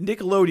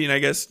 Nickelodeon, I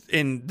guess,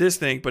 in this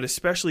thing, but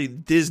especially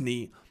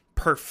Disney,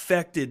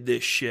 perfected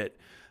this shit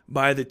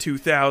by the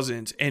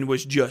 2000s and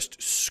was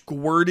just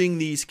squirting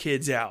these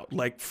kids out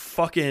like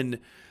fucking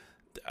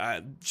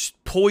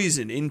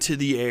poison into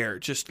the air,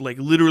 just like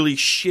literally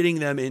shitting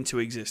them into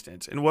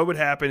existence. And what would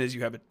happen is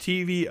you have a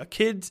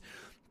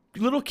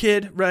little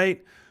kid,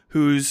 right,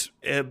 who's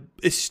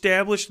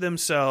established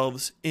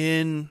themselves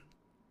in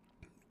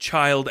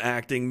child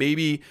acting.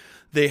 Maybe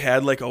they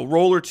had like a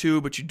role or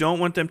two, but you don't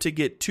want them to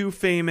get too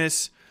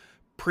famous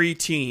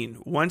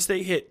preteen. Once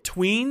they hit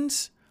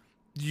tweens,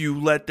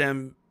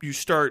 you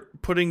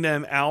start putting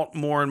them out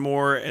more and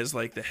more as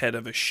like the head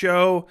of a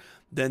show.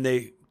 Then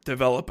they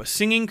develop a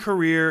singing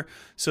career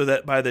so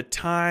that by the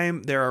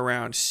time they're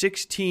around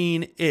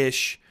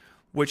 16-ish,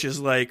 which is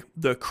like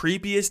the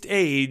creepiest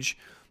age,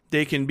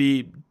 they can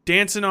be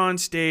dancing on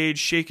stage,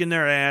 shaking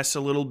their ass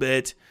a little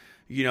bit,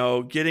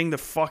 getting the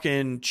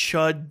fucking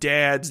chud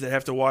dads that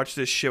have to watch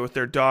this shit with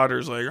their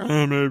daughters like,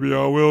 maybe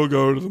I will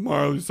go to the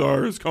Miley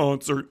Cyrus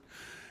concert.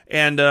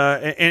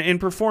 And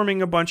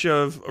performing a bunch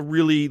of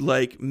really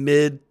like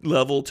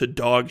mid-level to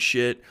dog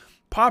shit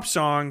pop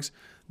songs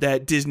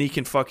that Disney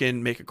can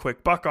fucking make a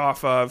quick buck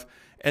off of.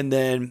 And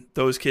then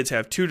those kids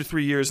have 2 to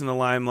 3 years in the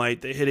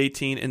limelight. They hit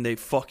 18 and they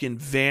fucking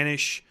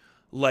vanish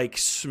like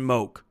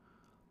smoke.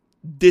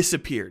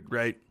 Disappeared,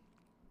 right?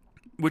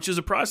 Which is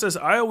a process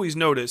I always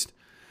noticed.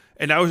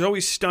 And I was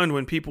always stunned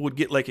when people would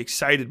get like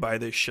excited by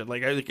this shit.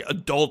 Like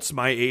adults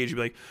my age would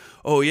be like,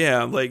 oh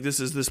yeah, like this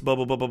is this blah,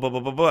 blah, blah, blah, blah, blah,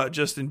 blah, blah.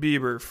 Justin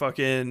Bieber,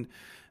 fucking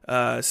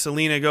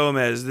Selena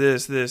Gomez,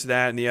 this,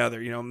 that, and the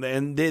other,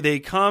 and they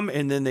come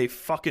and then they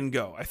fucking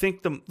go. I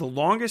think the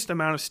longest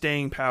amount of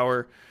staying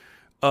power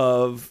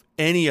of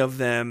any of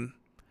them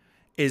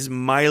is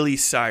Miley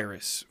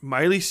Cyrus.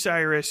 Miley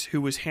Cyrus,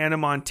 who was Hannah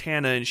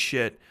Montana and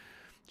shit,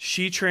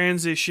 she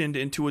transitioned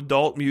into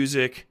adult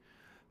music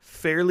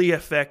fairly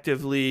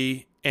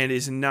effectively and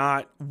is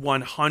not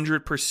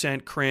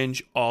 100%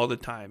 cringe all the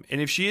time.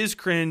 And if she is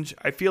cringe,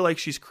 I feel like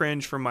she's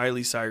cringe for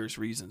Miley Cyrus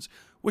reasons,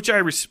 which I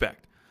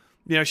respect.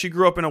 She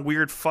grew up in a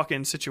weird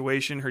fucking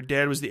situation. Her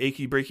dad was the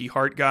achy breaky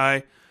heart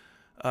guy.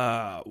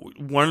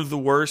 One of the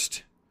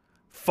worst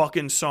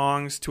fucking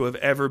songs to have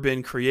ever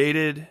been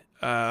created.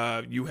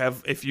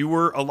 If you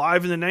were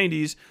alive in the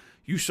 90s,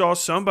 you saw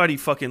somebody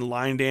fucking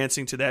line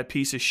dancing to that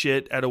piece of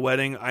shit at a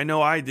wedding. I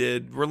know I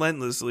did,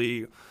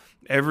 relentlessly,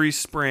 every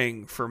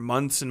spring for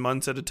months and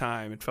months at a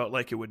time. It felt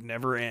like it would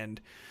never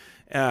end.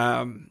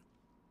 Then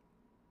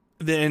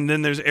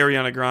there's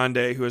Ariana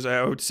Grande, who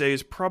I would say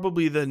is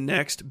probably the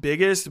next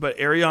biggest, but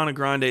Ariana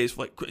Grande is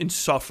like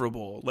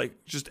insufferable,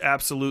 like just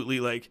absolutely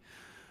like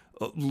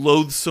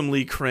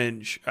loathsomely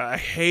cringe. I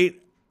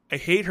hate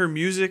her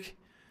music.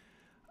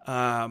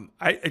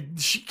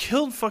 She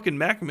killed fucking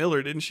Mac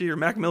Miller, didn't she? Or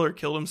Mac Miller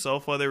killed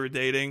himself while they were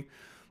dating.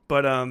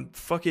 But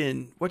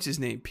fucking what's his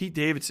name? Pete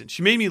Davidson.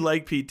 She made me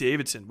like Pete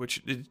Davidson,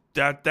 which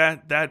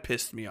that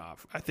pissed me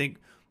off. I think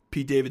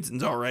Pete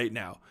Davidson's all right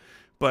now.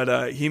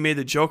 But he made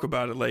the joke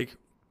about it, like,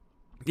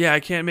 yeah, I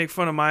can't make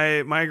fun of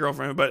my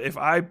girlfriend, but if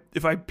I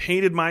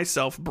painted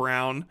myself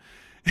brown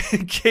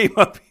and came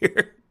up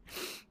here,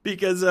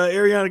 because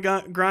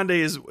Ariana Grande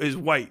is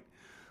white,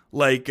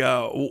 like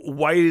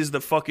white is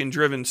the fucking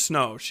driven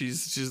snow.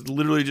 She's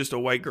literally just a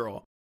white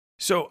girl.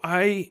 So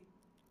I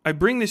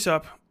bring this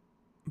up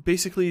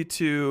basically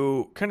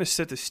to kind of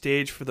set the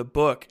stage for the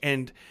book,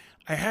 and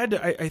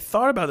I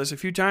thought about this a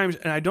few times,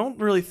 and I don't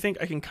really think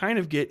I can kind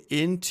of get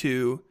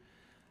into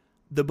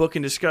the book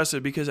and discuss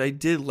it because I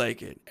did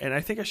like it, and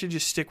I think I should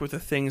just stick with the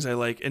things I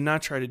like and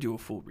not try to do a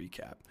full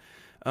recap.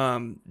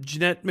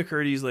 Jennette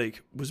McCurdy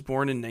was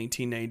born in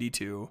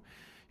 1992.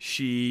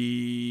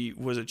 She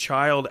was a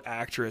child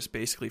actress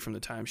basically from the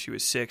time she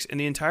was 6, and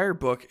the entire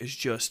book is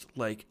just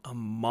like a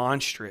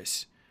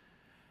monstrous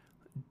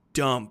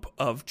dump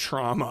of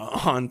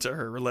trauma onto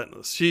her,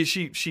 relentless.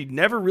 She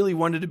never really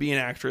wanted to be an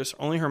actress.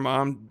 Only her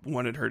mom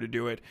wanted her to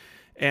do it.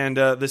 And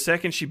the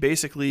second she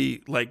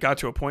basically got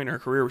to a point in her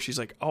career where she's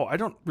like, oh, I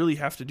don't really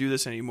have to do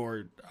this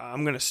anymore,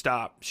 I'm going to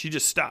stop. She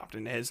just stopped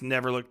and has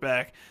never looked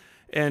back.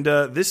 And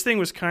this thing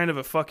was kind of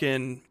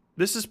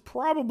this is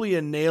probably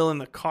a nail in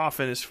the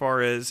coffin as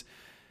far as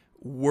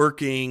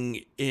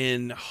working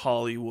in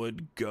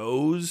Hollywood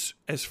goes,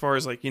 as far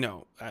as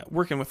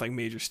working with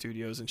major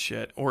studios and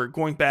shit, or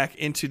going back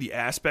into the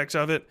aspects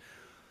of it,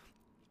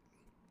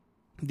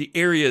 the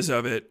areas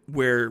of it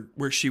where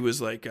she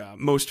was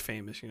most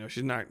famous.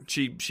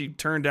 She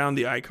turned down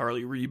the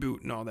iCarly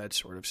reboot and all that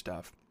sort of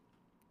stuff.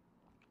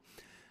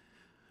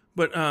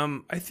 But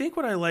I think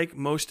what I like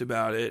most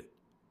about it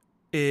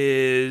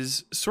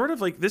is sort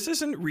of this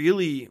isn't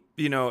really,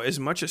 as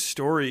much a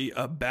story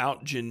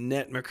about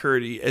Jennette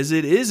McCurdy as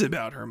it is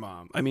about her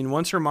mom. I mean,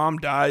 once her mom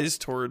dies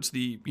towards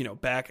the,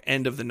 back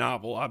end of the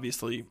novel,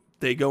 obviously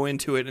they go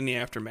into it in the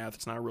aftermath.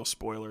 It's not a real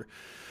spoiler.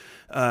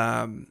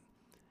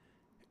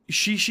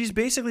 She's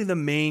basically the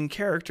main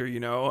character,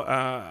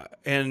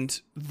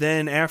 and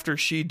then after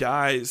she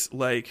dies,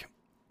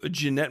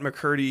 Jennette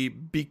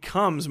McCurdy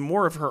becomes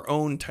more of her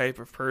own type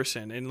of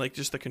person, and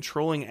just the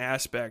controlling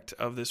aspect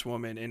of this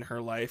woman in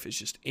her life is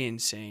just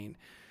insane.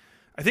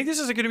 I think this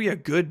is going to be a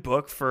good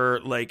book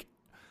for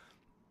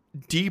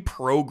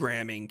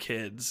deprogramming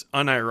kids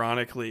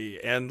unironically.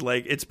 And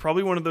like, it's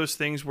probably one of those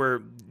things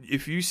where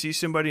if you see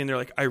somebody and they're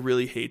like, I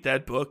really hate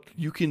that book,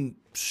 you can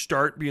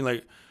start being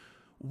like,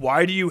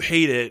 why do you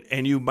hate it?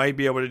 And you might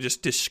be able to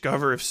just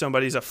discover if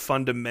somebody's a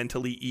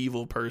fundamentally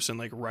evil person,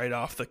 like right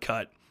off the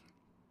cut.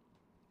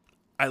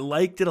 I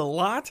liked it a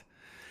lot.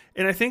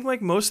 And I think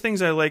like most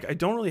things I like, I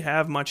don't really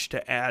have much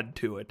to add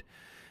to it.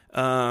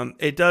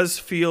 It does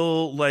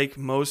feel like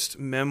most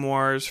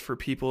memoirs for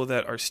people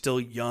that are still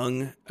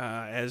young,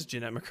 as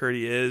Jennette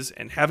McCurdy is,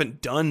 and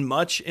haven't done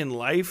much in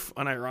life,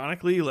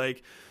 unironically.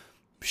 Like,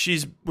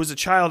 was a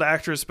child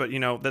actress, but, you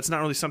know, that's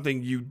not really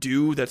something you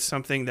do. That's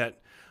something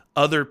that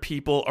other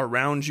people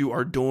around you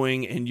are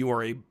doing, and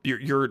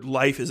your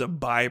life is a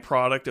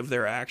byproduct of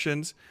their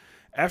actions.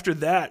 After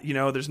that, you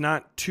know, there's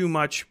not too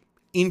much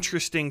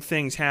interesting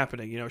things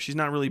happening. You know, she's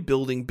not really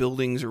building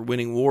buildings or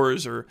winning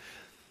wars or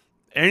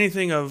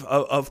anything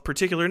of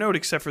particular note,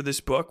 except for this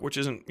book, which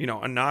isn't, you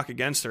know, a knock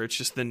against her. It's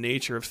just the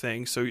nature of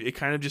things. So it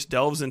kind of just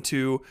delves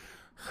into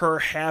her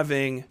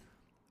having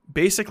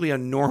basically a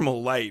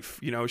normal life.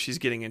 You know, she's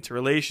getting into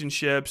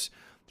relationships,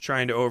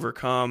 trying to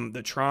overcome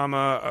the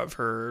trauma of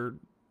her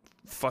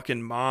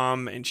fucking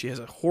mom, and she has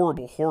a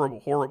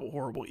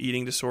horrible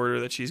eating disorder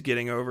that she's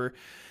getting over.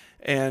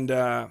 And,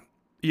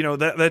 you know,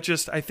 that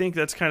just, I think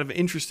that's kind of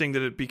interesting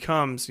that it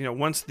becomes, you know,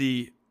 once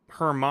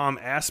her mom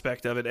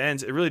aspect of it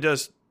ends, it really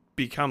does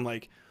become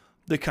like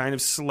the kind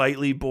of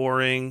slightly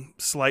boring,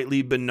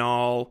 slightly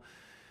banal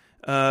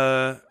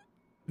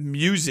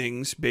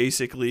musings,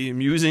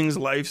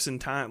 life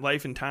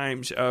and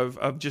times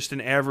of just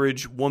an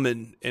average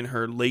woman in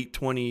her late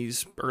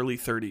 20s, early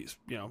 30s,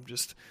 you know,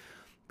 just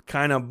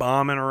kind of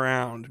bombing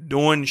around,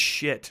 doing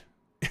shit,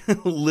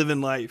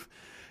 living life.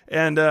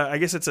 And I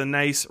guess it's a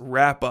nice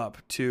wrap up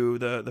to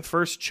the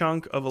first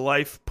chunk of a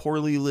life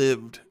poorly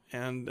lived,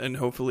 and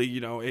hopefully,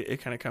 you know,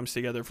 it kind of comes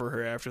together for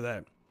her after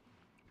that.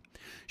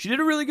 She did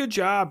a really good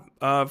job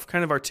of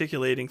kind of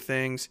articulating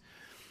things.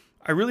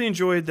 I really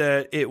enjoyed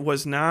that there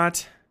was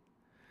not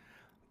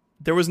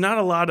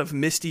a lot of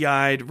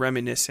misty-eyed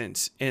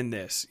reminiscence in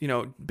this. You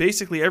know,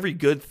 basically every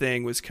good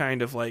thing was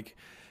kind of like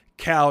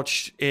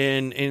couched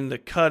in the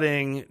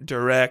cutting,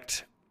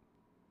 direct,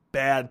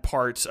 bad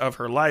parts of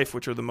her life,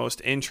 which are the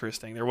most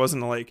interesting. There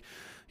wasn't like,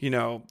 you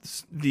know,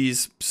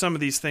 some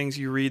of these things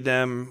you read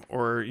them,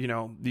 or, you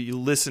know, you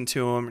listen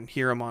to them and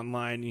hear them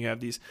online, and you have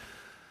these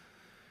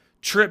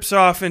trips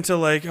off into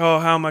like, oh,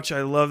 how much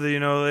I love the, you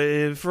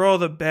know, for all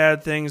the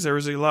bad things, there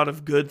was a lot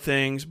of good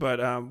things.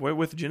 But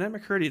with Jennette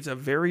McCurdy, it's a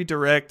very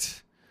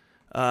direct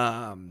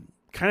kind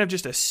of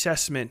just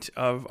assessment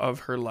of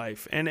her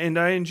life. And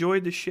I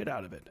enjoyed the shit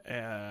out of it.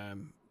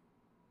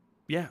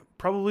 Yeah,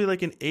 probably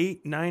like an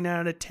 8, 9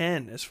 out of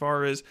 10 as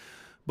far as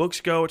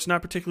books go. It's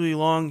not particularly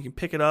long. You can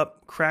pick it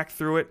up, crack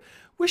through it.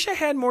 Wish I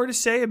had more to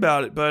say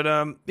about it, but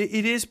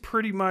it is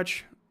pretty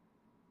much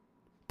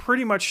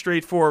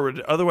straightforward.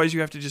 Otherwise,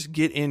 you have to just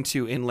get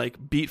into, in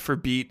like beat for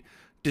beat,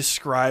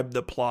 describe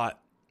the plot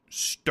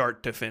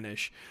start to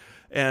finish.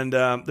 And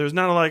there's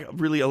not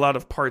really a lot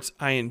of parts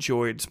I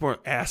enjoyed. It's more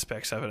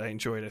aspects of it I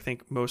enjoyed. I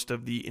think most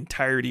of the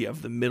entirety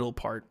of the middle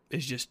part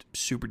is just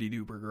super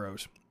duper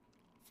gross.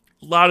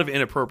 A lot of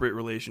inappropriate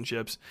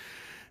relationships.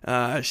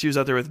 She was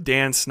out there with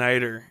Dan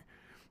Snyder.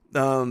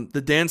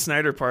 The Dan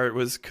Snyder part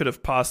could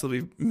have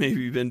possibly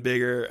maybe been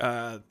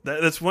bigger.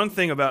 That's one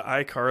thing about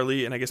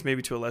iCarly, and I guess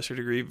maybe to a lesser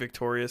degree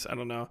Victorious. I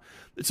don't know.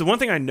 It's the one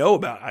thing I know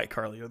about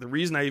iCarly, or the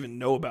reason I even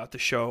know about the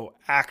show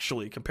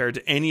actually, compared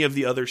to any of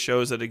the other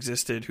shows that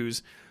existed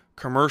whose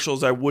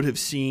commercials I would have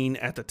seen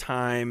at the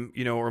time,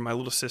 you know, or my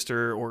little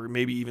sister, or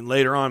maybe even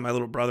later on my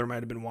little brother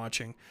might have been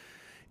watching,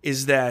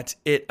 is that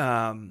it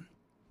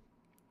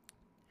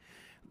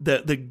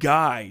the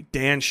guy,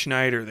 Dan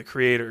Schneider, the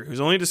creator,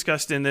 who's only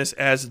discussed in this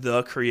as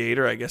the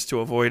creator, I guess to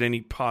avoid any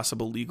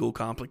possible legal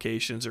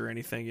complications or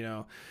anything, you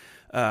know,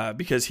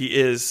 because he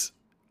is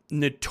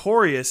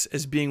notorious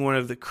as being one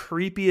of the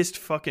creepiest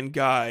fucking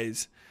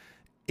guys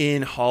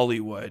in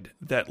Hollywood,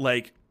 that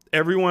like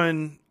a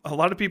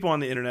lot of people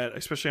on the internet,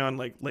 especially on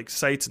like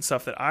sites and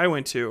stuff that I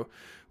went to,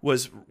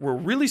 were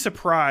really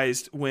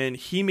surprised when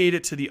he made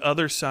it to the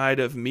other side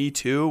of Me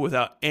Too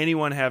without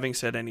anyone having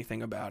said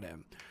anything about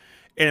him.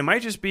 And it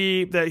might just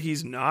be that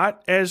he's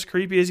not as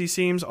creepy as he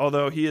seems,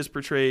 although he is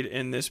portrayed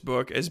in this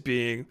book as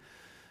being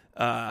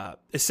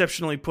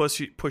exceptionally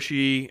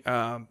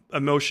pushy,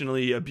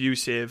 emotionally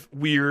abusive,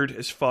 weird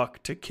as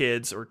fuck to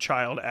kids or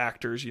child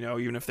actors, you know,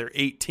 even if they're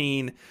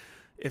 18.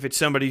 If it's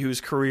somebody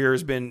whose career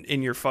has been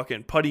in your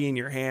fucking putty in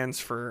your hands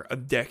for a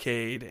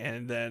decade,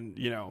 and then,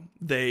 you know,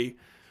 they're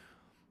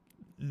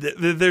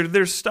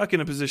stuck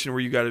in a position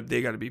where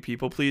they gotta be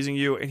people pleasing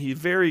you, and he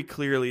very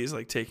clearly is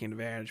like taking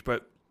advantage.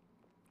 But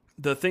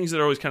the things that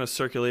are always kind of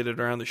circulated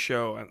around the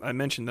show, I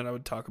mentioned that I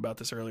would talk about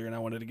this earlier and I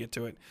wanted to get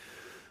to it,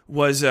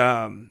 was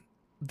that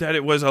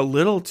it was a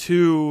little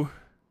too...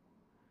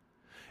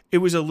 it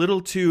was a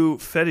little too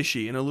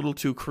fetishy and a little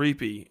too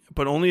creepy,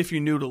 but only if you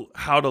knew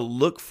how to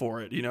look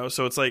for it, you know?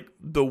 So it's like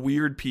the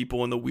weird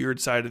people on the weird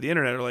side of the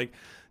internet are like,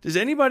 does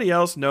anybody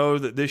else know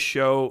that this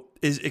show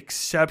is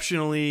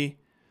exceptionally,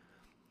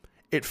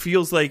 it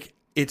feels like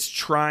it's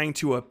trying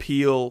to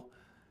appeal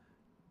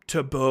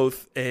to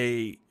both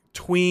a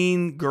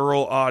tween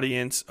girl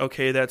audience,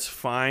 okay, that's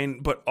fine,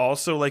 but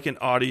also like an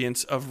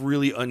audience of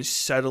really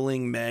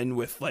unsettling men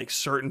with like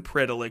certain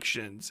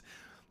predilections.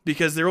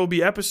 Because there will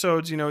be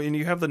episodes, you know, and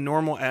you have the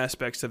normal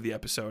aspects of the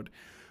episode.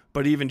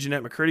 But even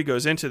Jennette McCurdy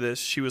goes into this.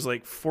 She was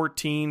like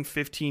 14,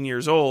 15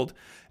 years old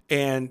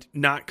and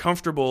not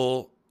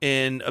comfortable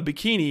in a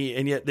bikini.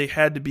 And yet they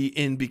had to be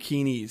in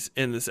bikinis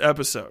in this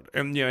episode.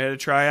 And, you know, you had to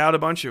try out a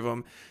bunch of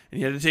them.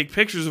 And you had to take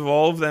pictures of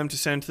all of them to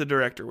send to the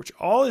director, which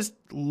all is,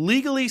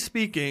 legally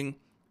speaking,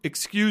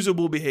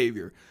 excusable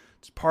behavior.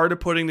 It's part of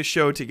putting the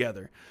show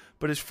together.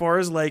 But as far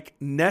as like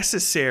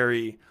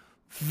necessary,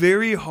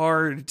 very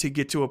hard to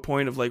get to a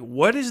point of like,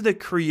 what is the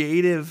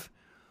creative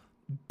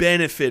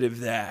benefit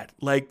of that?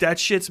 Like, that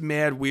shit's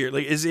mad weird.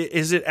 Like, is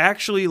it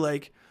actually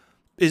like,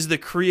 is the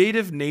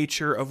creative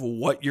nature of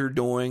what you're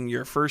doing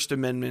your First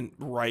Amendment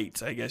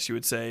rights, I guess you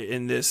would say,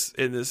 in this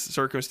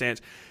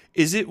circumstance,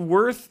 is it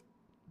worth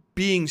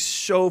being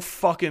so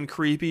fucking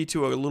creepy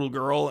to a little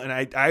girl? And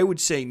I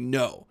would say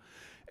no.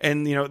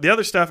 And, you know, the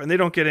other stuff, and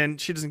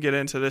she doesn't get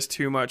into this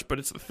too much, but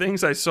it's the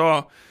things I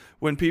saw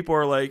when people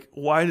are like,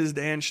 why does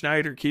Dan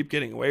Schneider keep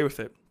getting away with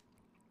it?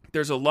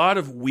 There's a lot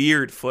of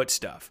weird foot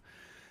stuff.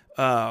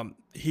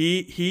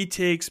 He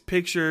takes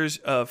pictures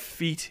of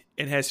feet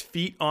and has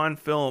feet on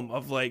film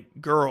of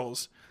like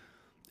girls.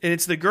 And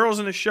it's the girls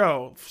in the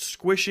show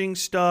squishing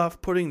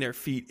stuff, putting their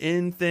feet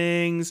in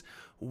things,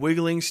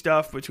 wiggling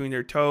stuff between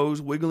their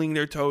toes, wiggling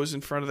their toes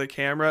in front of the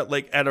camera,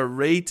 like at a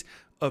rate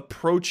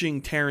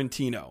approaching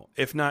Tarantino,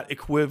 if not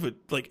equivalent,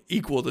 like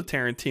equal to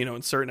Tarantino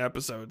in certain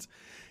episodes.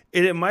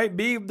 And it might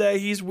be that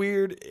he's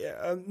weird.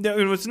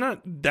 No, it's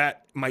not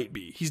that might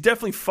be. He's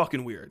definitely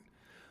fucking weird.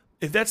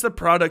 If that's the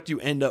product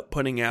you end up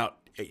putting out,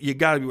 you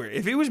gotta be weird.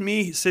 If it was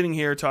me sitting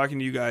here talking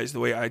to you guys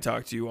the way I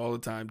talk to you all the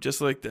time,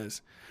 just like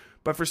this,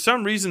 but for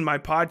some reason my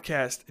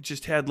podcast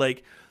just had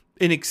like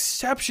an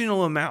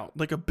exceptional amount,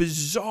 like a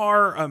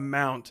bizarre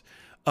amount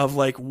of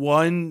like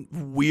one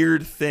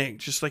weird thing,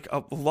 just like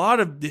a lot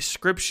of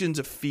descriptions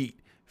of feet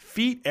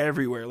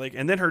everywhere, like,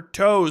 and then her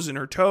toes and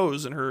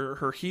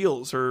her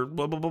heels, her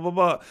blah blah blah blah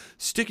blah,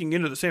 sticking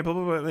into the same blah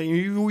blah blah.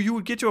 You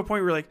would get to a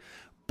point where you're like,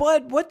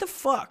 but what the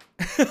fuck?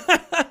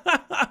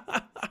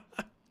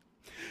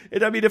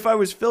 And I mean, if I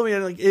was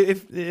filming, like,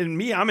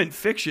 I'm in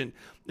fiction.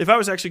 If I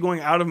was actually going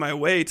out of my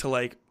way to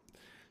like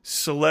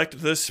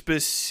select the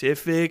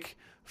specific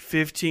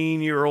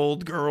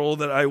 15-year-old girl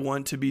that I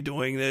want to be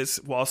doing this,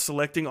 while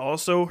selecting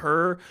also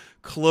her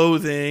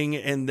clothing,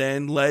 and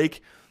then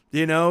like,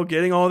 you know,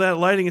 getting all that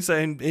lighting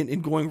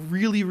and going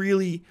really,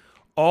 really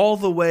all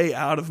the way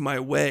out of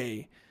my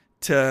way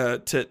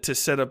to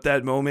set up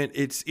that moment.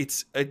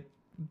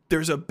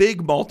 There's a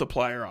big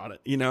multiplier on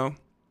it, you know?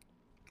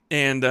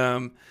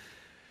 And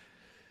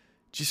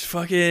just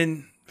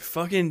fucking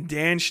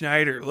Dan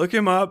Schneider. Look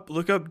him up.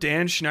 Look up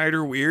Dan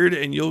Schneider weird,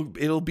 and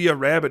it'll be a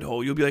rabbit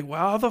hole. You'll be like,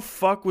 wow, how the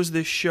fuck was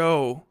this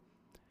show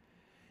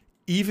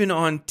even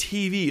on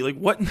TV? Like,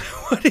 what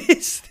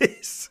is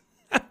this?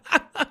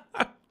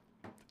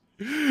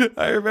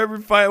 I remember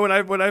when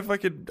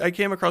I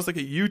came across like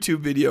a YouTube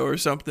video or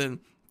something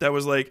that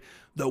was like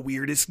the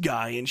weirdest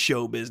guy in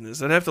show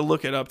business. I'd have to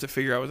look it up to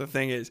figure out what the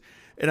thing is.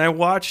 And I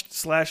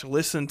watched /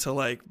 listened to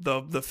like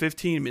the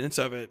 15 minutes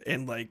of it,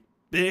 and like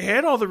they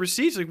had all the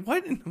receipts. Like,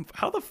 what?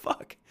 How the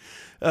fuck?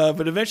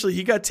 But eventually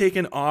he got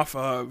taken off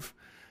of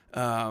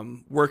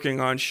working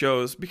on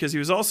shows because he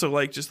was also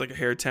like just like a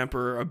hair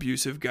temper,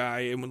 abusive guy,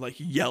 and would like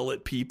yell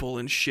at people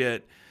and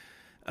shit.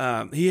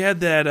 He had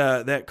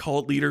that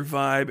cult leader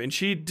vibe, and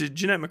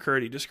Jennette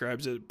McCurdy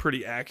describes it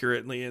pretty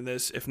accurately in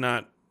this, if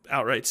not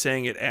outright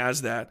saying it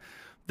as that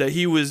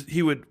he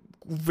would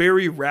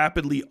very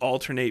rapidly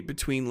alternate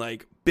between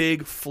like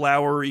big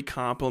flowery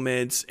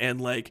compliments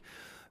and like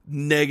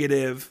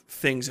negative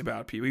things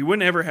about people. He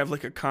wouldn't ever have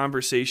like a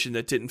conversation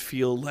that didn't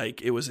feel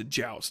like it was a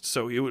joust.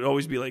 So he would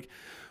always be like,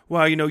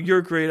 wow, you know,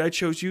 you're great. I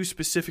chose you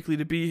specifically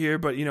to be here,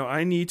 but, you know,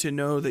 I need to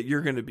know that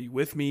you're going to be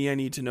with me. I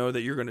need to know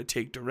that you're going to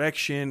take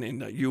direction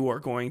and that you are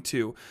going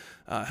to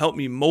help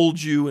me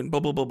mold you and blah,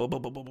 blah, blah, blah, blah,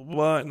 blah, blah, blah,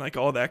 blah, and like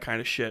all that kind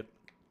of shit.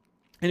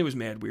 And it was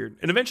mad weird.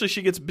 And eventually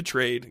she gets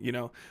betrayed, you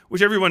know,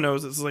 which everyone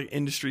knows. This is like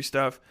industry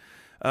stuff.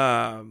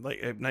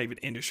 Like not even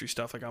industry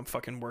stuff. Like I'm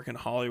fucking working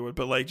Hollywood,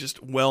 but like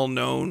just well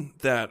known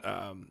that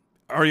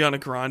Ariana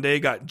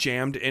Grande got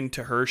jammed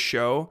into her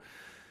show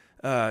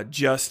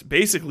just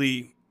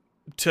basically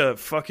to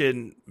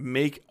fucking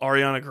make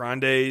Ariana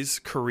Grande's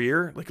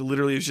career. Like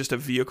literally it was just a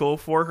vehicle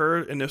for her.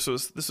 And this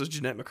was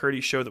Jennette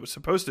McCurdy's show that was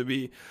supposed to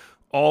be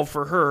all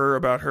for her,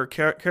 about her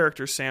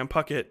character Sam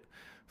Puckett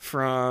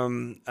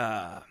from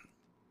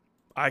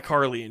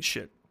iCarly and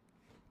shit.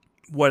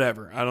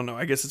 Whatever. I don't know.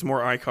 I guess it's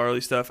more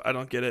iCarly stuff. I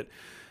don't get it.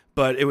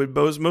 But it would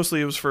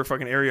mostly it was for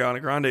fucking Ariana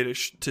Grande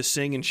to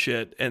sing and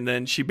shit, and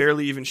then she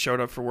barely even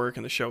showed up for work,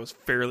 and the show was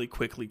fairly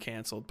quickly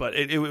canceled. But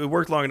it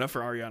worked long enough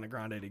for Ariana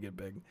Grande to get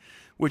big,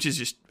 which is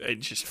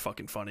just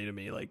fucking funny to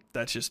me. Like,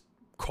 that's just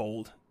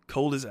cold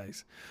as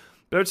ice.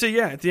 But I would say,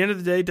 yeah, at the end of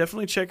the day,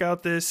 definitely check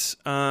out this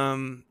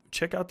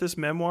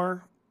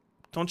memoir.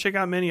 Don't check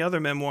out many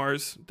other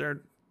memoirs.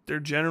 They're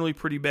generally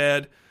pretty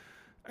bad.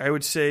 I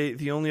would say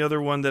the only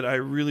other one that I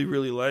really,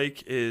 really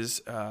like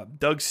is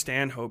Doug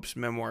Stanhope's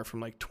memoir from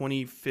like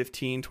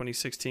 2015,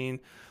 2016.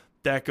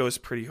 That goes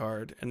pretty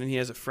hard. And then he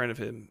has a friend of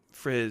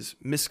his,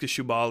 Miska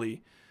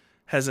Shubali,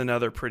 has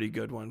another pretty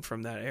good one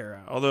from that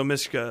era. Although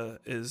Miska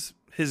his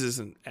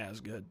isn't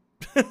as good.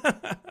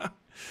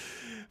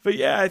 But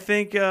yeah, I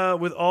think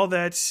with all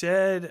that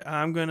said,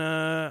 I'm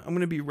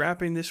gonna be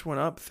wrapping this one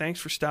up.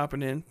 Thanks for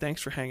stopping in.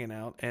 Thanks for hanging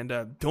out.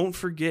 And don't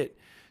forget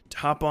to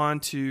hop on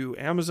to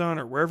Amazon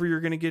or wherever you're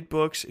going to get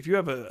books. If you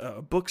have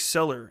a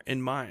bookseller in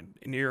mind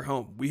near your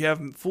home, we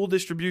have full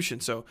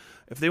distribution. So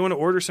if they want to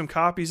order some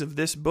copies of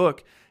this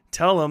book,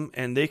 tell them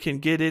and they can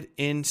get it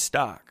in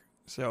stock.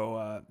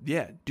 So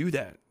yeah, do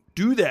that.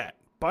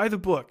 Buy the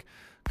book.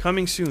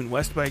 Coming soon,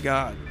 West by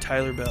God,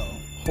 Tyler Bell.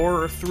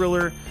 Horror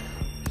thriller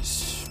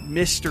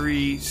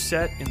mystery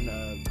set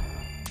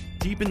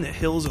deep in the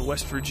hills of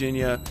West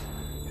Virginia.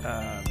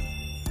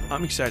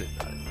 I'm excited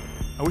about it.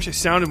 I wish I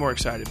sounded more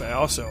excited, but I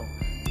also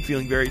am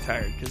feeling very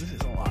tired because this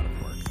is a lot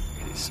of work.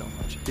 It is so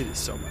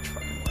much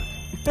fucking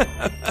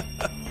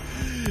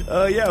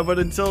work. Yeah, but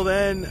until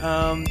then,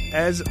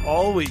 as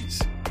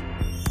always,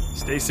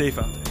 stay safe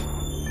out there.